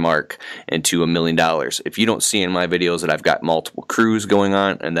 6-figure mark into $1 million? If you don't see in my videos that I've got multiple crews going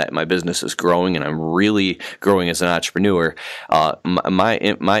on, and that my business is growing, and I'm really growing as an entrepreneur,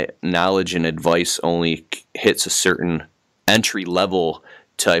 my knowledge and advice only hits a certain entry level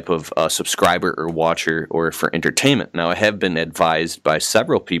type of subscriber or watcher, or for entertainment. Now, I have been advised by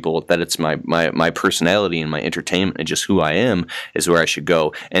several people that it's my personality and my entertainment and just who I am is where I should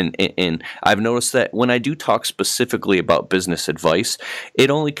go. And I've noticed that when I do talk specifically about business advice, it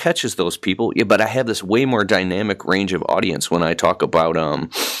only catches those people. Yeah, but I have this way more dynamic range of audience when I talk about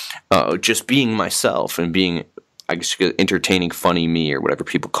just being myself and being, I guess, entertaining, funny me, or whatever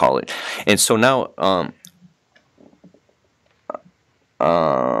people call it. And so now,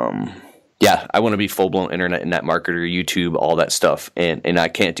 I want to be full-blown internet and net marketer, YouTube, all that stuff, and I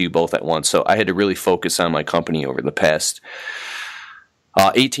can't do both at once. So I had to really focus on my company over the past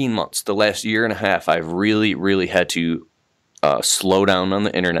 18 months. The last year and a half, I've really, really had to slow down on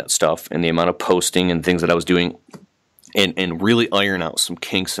the internet stuff and the amount of posting and things that I was doing, and really iron out some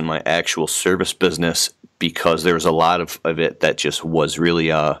kinks in my actual service business, because there was a lot of it that just was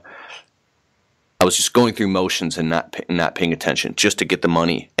really I was just going through motions and not paying attention just to get the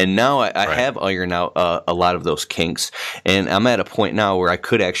money. And now I have ironed out a lot of those kinks, and I'm at a point now where I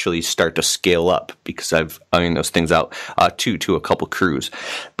could actually start to scale up, because I've ironed those things out to a couple crews.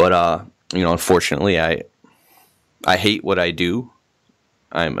 But unfortunately, I hate what I do.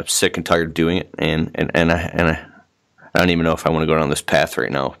 I'm sick and tired of doing it, and I don't even know if I want to go down this path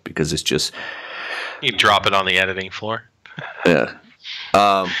right now, because it's just, you drop it on the editing floor. Yeah.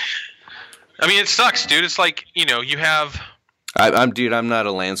 I mean, it sucks, dude. It's like, you have. I'm not a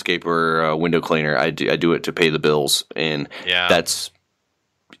landscaper or a window cleaner. I do it to pay the bills, and that's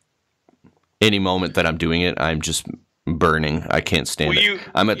any moment that I'm doing it, I'm just burning. I can't stand it.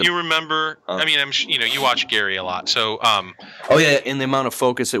 You remember? I mean, you watch Gary a lot, so. Oh yeah, and the amount of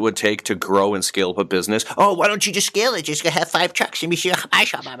focus it would take to grow and scale up a business. Oh, why don't you just scale it? Just have 5 trucks and be sure.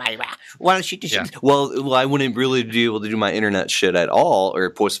 Why don't you just? Yeah. Well, I wouldn't really be able to do my internet shit at all or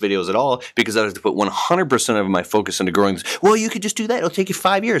post videos at all because I would have to put 100% of my focus into growing this. Well, you could just do that. It'll take you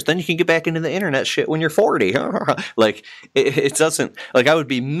 5 years. Then you can get back into the internet shit when you're 40. Like it doesn't. Like I would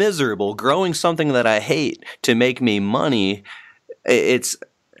be miserable growing something that I hate to make me money.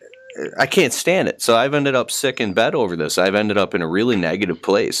 I can't stand it. So I've ended up sick in bed over this. I've ended up in a really negative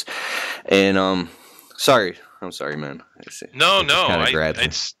place. And I'm sorry, man. No.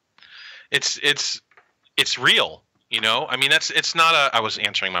 It's real. You know, I mean, it's not a. I was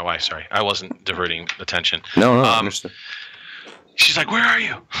answering my wife. Sorry, I wasn't diverting attention. No, I understand. She's like, "Where are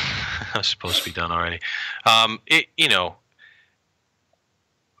you?" I was supposed to be done already.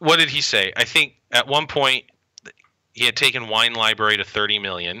 What did he say? I think at one point he had taken Wine Library to 30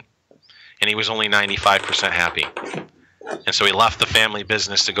 million. And he was only 95% happy. And so he left the family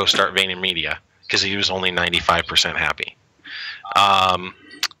business to go start VaynerMedia because he was only 95% happy.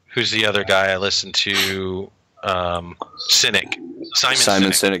 Who's the other guy I listened to? Simon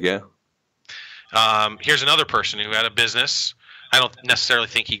Sinek, yeah. Here's another person who had a business. I don't necessarily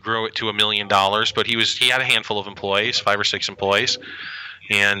think he grew it to $1 million, but he had a handful of employees, 5 or 6 employees.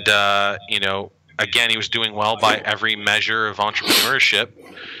 And, again, he was doing well by every measure of entrepreneurship.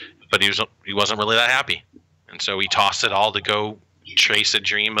 But he wasn't really that happy, and so he tossed it all to go chase a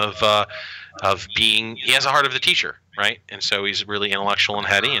dream of being. He has a heart of the teacher, right? And so he's really intellectual and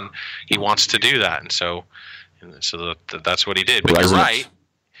heady, and he wants to do that. And so that's what he did. But you're right.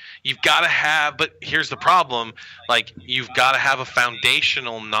 You've got to have. But here's the problem: like you've got to have a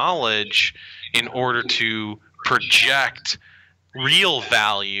foundational knowledge in order to project real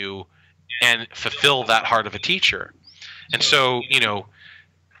value and fulfill that heart of a teacher. And so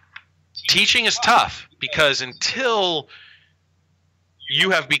teaching is tough because until you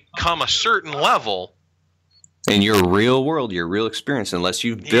have become a certain level in your real world, your real experience, unless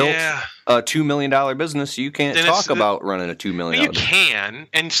you've built a $2 million business, you can't talk about running a $2 million business. You can,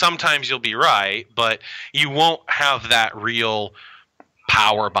 and sometimes you'll be right, but you won't have that real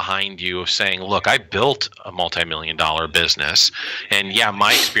power behind you of saying, look, I built a multi-million-dollar business, and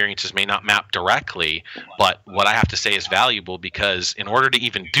my experiences may not map directly, but what I have to say is valuable because in order to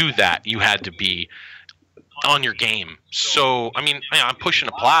even do that, you had to be on your game. So, I mean, I'm pushing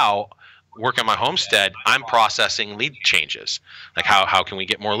a plow, working my homestead, I'm processing lead changes. Like how can we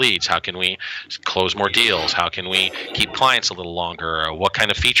get more leads? How can we close more deals? How can we keep clients a little longer? What kind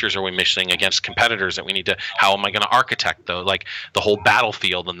of features are we missing against competitors that we need to, how am I going to architect the whole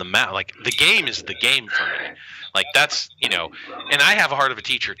battlefield and the map? Like the game is the game for me. Like that's, and I have a heart of a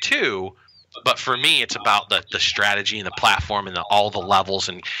teacher too, but for me, it's about the strategy and the platform and all the levels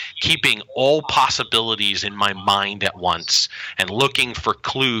and keeping all possibilities in my mind at once and looking for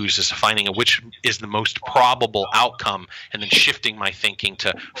clues as to finding which is the most probable outcome and then shifting my thinking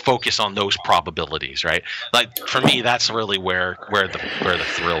to focus on those probabilities, right? Like for me, that's really where the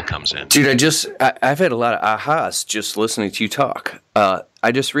thrill comes in. Dude, I've had a lot of ahas just listening to you talk.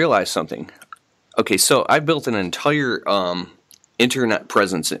 I just realized something. Okay, so I built an entire internet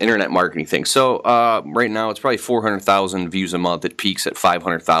presence, internet marketing thing. So right now it's probably 400,000 views a month. It peaks at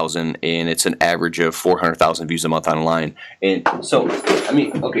 500,000, and it's an average of 400,000 views a month online. And so,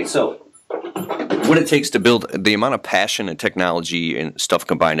 so what it takes to build, the amount of passion and technology and stuff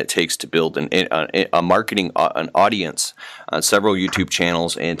combined it takes to build a marketing an audience on several YouTube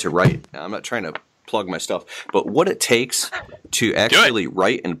channels and to write. I'm not trying to plug my stuff, but what it takes to actually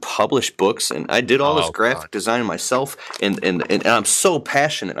write and publish books, and I did all this graphic design myself, and I'm so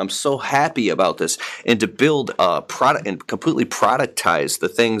passionate, I'm so happy about this, and to build a product and completely productize the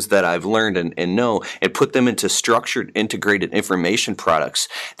things that I've learned and know, and put them into structured, integrated information products.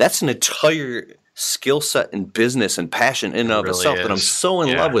 That's an entire skill set and business and passion in and of itself that I'm so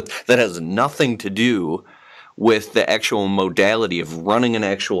in love with, that has nothing to do with the actual modality of running an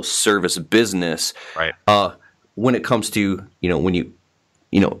actual service business, right? When it comes to when you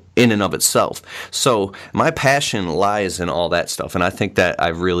in and of itself. So my passion lies in all that stuff, and I think that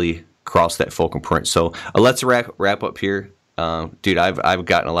I've really crossed that fulcrum point. So let's wrap up here, dude. I've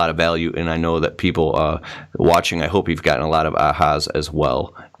gotten a lot of value, and I know that people watching, I hope you've gotten a lot of ahas as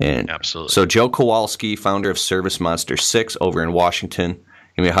well. And absolutely. So Joe Kowalski, founder of Service Monster 6 over in Washington.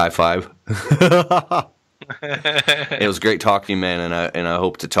 Give me a high five. It was great talking to you, man, and I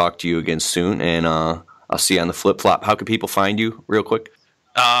hope to talk to you again soon. And I'll see you on the flip flop. How can people find you, real quick?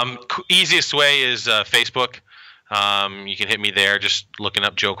 Easiest way is Facebook. You can hit me there, just looking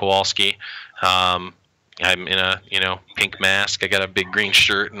up Joe Kowalski. I'm in a pink mask. I got a big green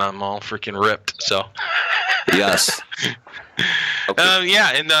shirt, and I'm all freaking ripped. So Yes. Okay.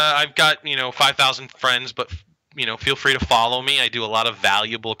 yeah, and I've got 5,000 friends, but feel free to follow me. I do a lot of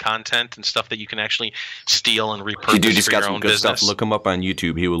valuable content and stuff that you can actually steal and repurpose Dude, for your own business. Stuff. Look him up on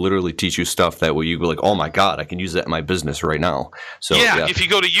YouTube. He will literally teach you stuff that will you go like, oh my god, I can use that in my business right now. So yeah, if you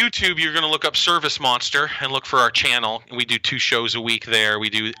go to YouTube, you're going to look up Service Monster and look for our channel. We do 2 shows a week there. We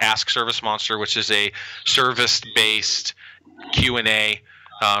do Ask Service Monster, which is a service-based Q&A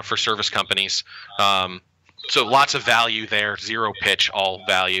for service companies. So lots of value there, zero pitch, all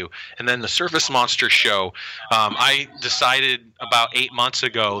value. And then the Service Monster show, I decided about 8 months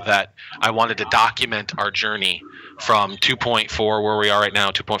ago that I wanted to document our journey from 2.4, where we are right now,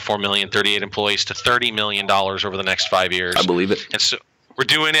 2.4 million, 38 employees, to $30 million over the next 5 years. I believe it. And so we're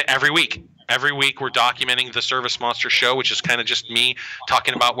doing it every week. Every week we're documenting the Service Monster show, which is kind of just me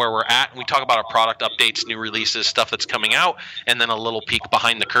talking about where we're at. And we talk about our product updates, new releases, stuff that's coming out, and then a little peek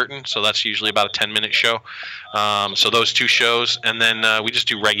behind the curtain. So that's usually about a 10-minute show. So those 2 shows. And then we just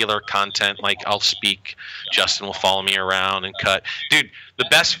do regular content. Like I'll speak. Justin will follow me around and cut. Dude, the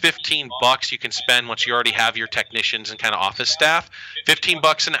best $15 you can spend once you already have your technicians and kind of office staff,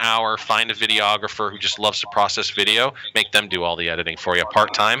 $15 an hour, find a videographer who just loves to process video, make them do all the editing for you.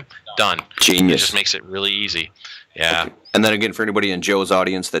 Part-time, done. Genius. It just makes it really easy. Yeah. Okay. And then again, for anybody in Joe's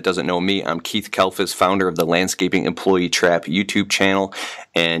audience that doesn't know me, I'm Keith Kalfas, founder of the Landscaping Employee Trap YouTube channel.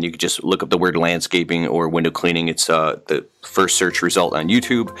 And you can just look up the word landscaping or window cleaning. It's the first search result on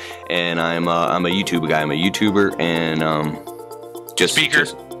YouTube. And I'm a YouTube guy. I'm a YouTuber and just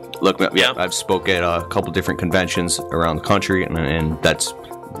look me up. Yeah, I've spoke at a couple different conventions around the country, and that's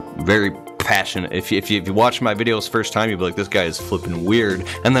very passionate. If you watch my videos first time, you'll be like, this guy is flipping weird,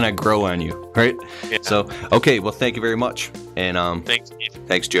 and then I grow on you, right? Yeah. So, okay, well, thank you very much, and thanks, Keith.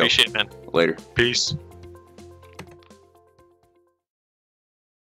 Thanks, Joe. Appreciate it, man. Later. Peace.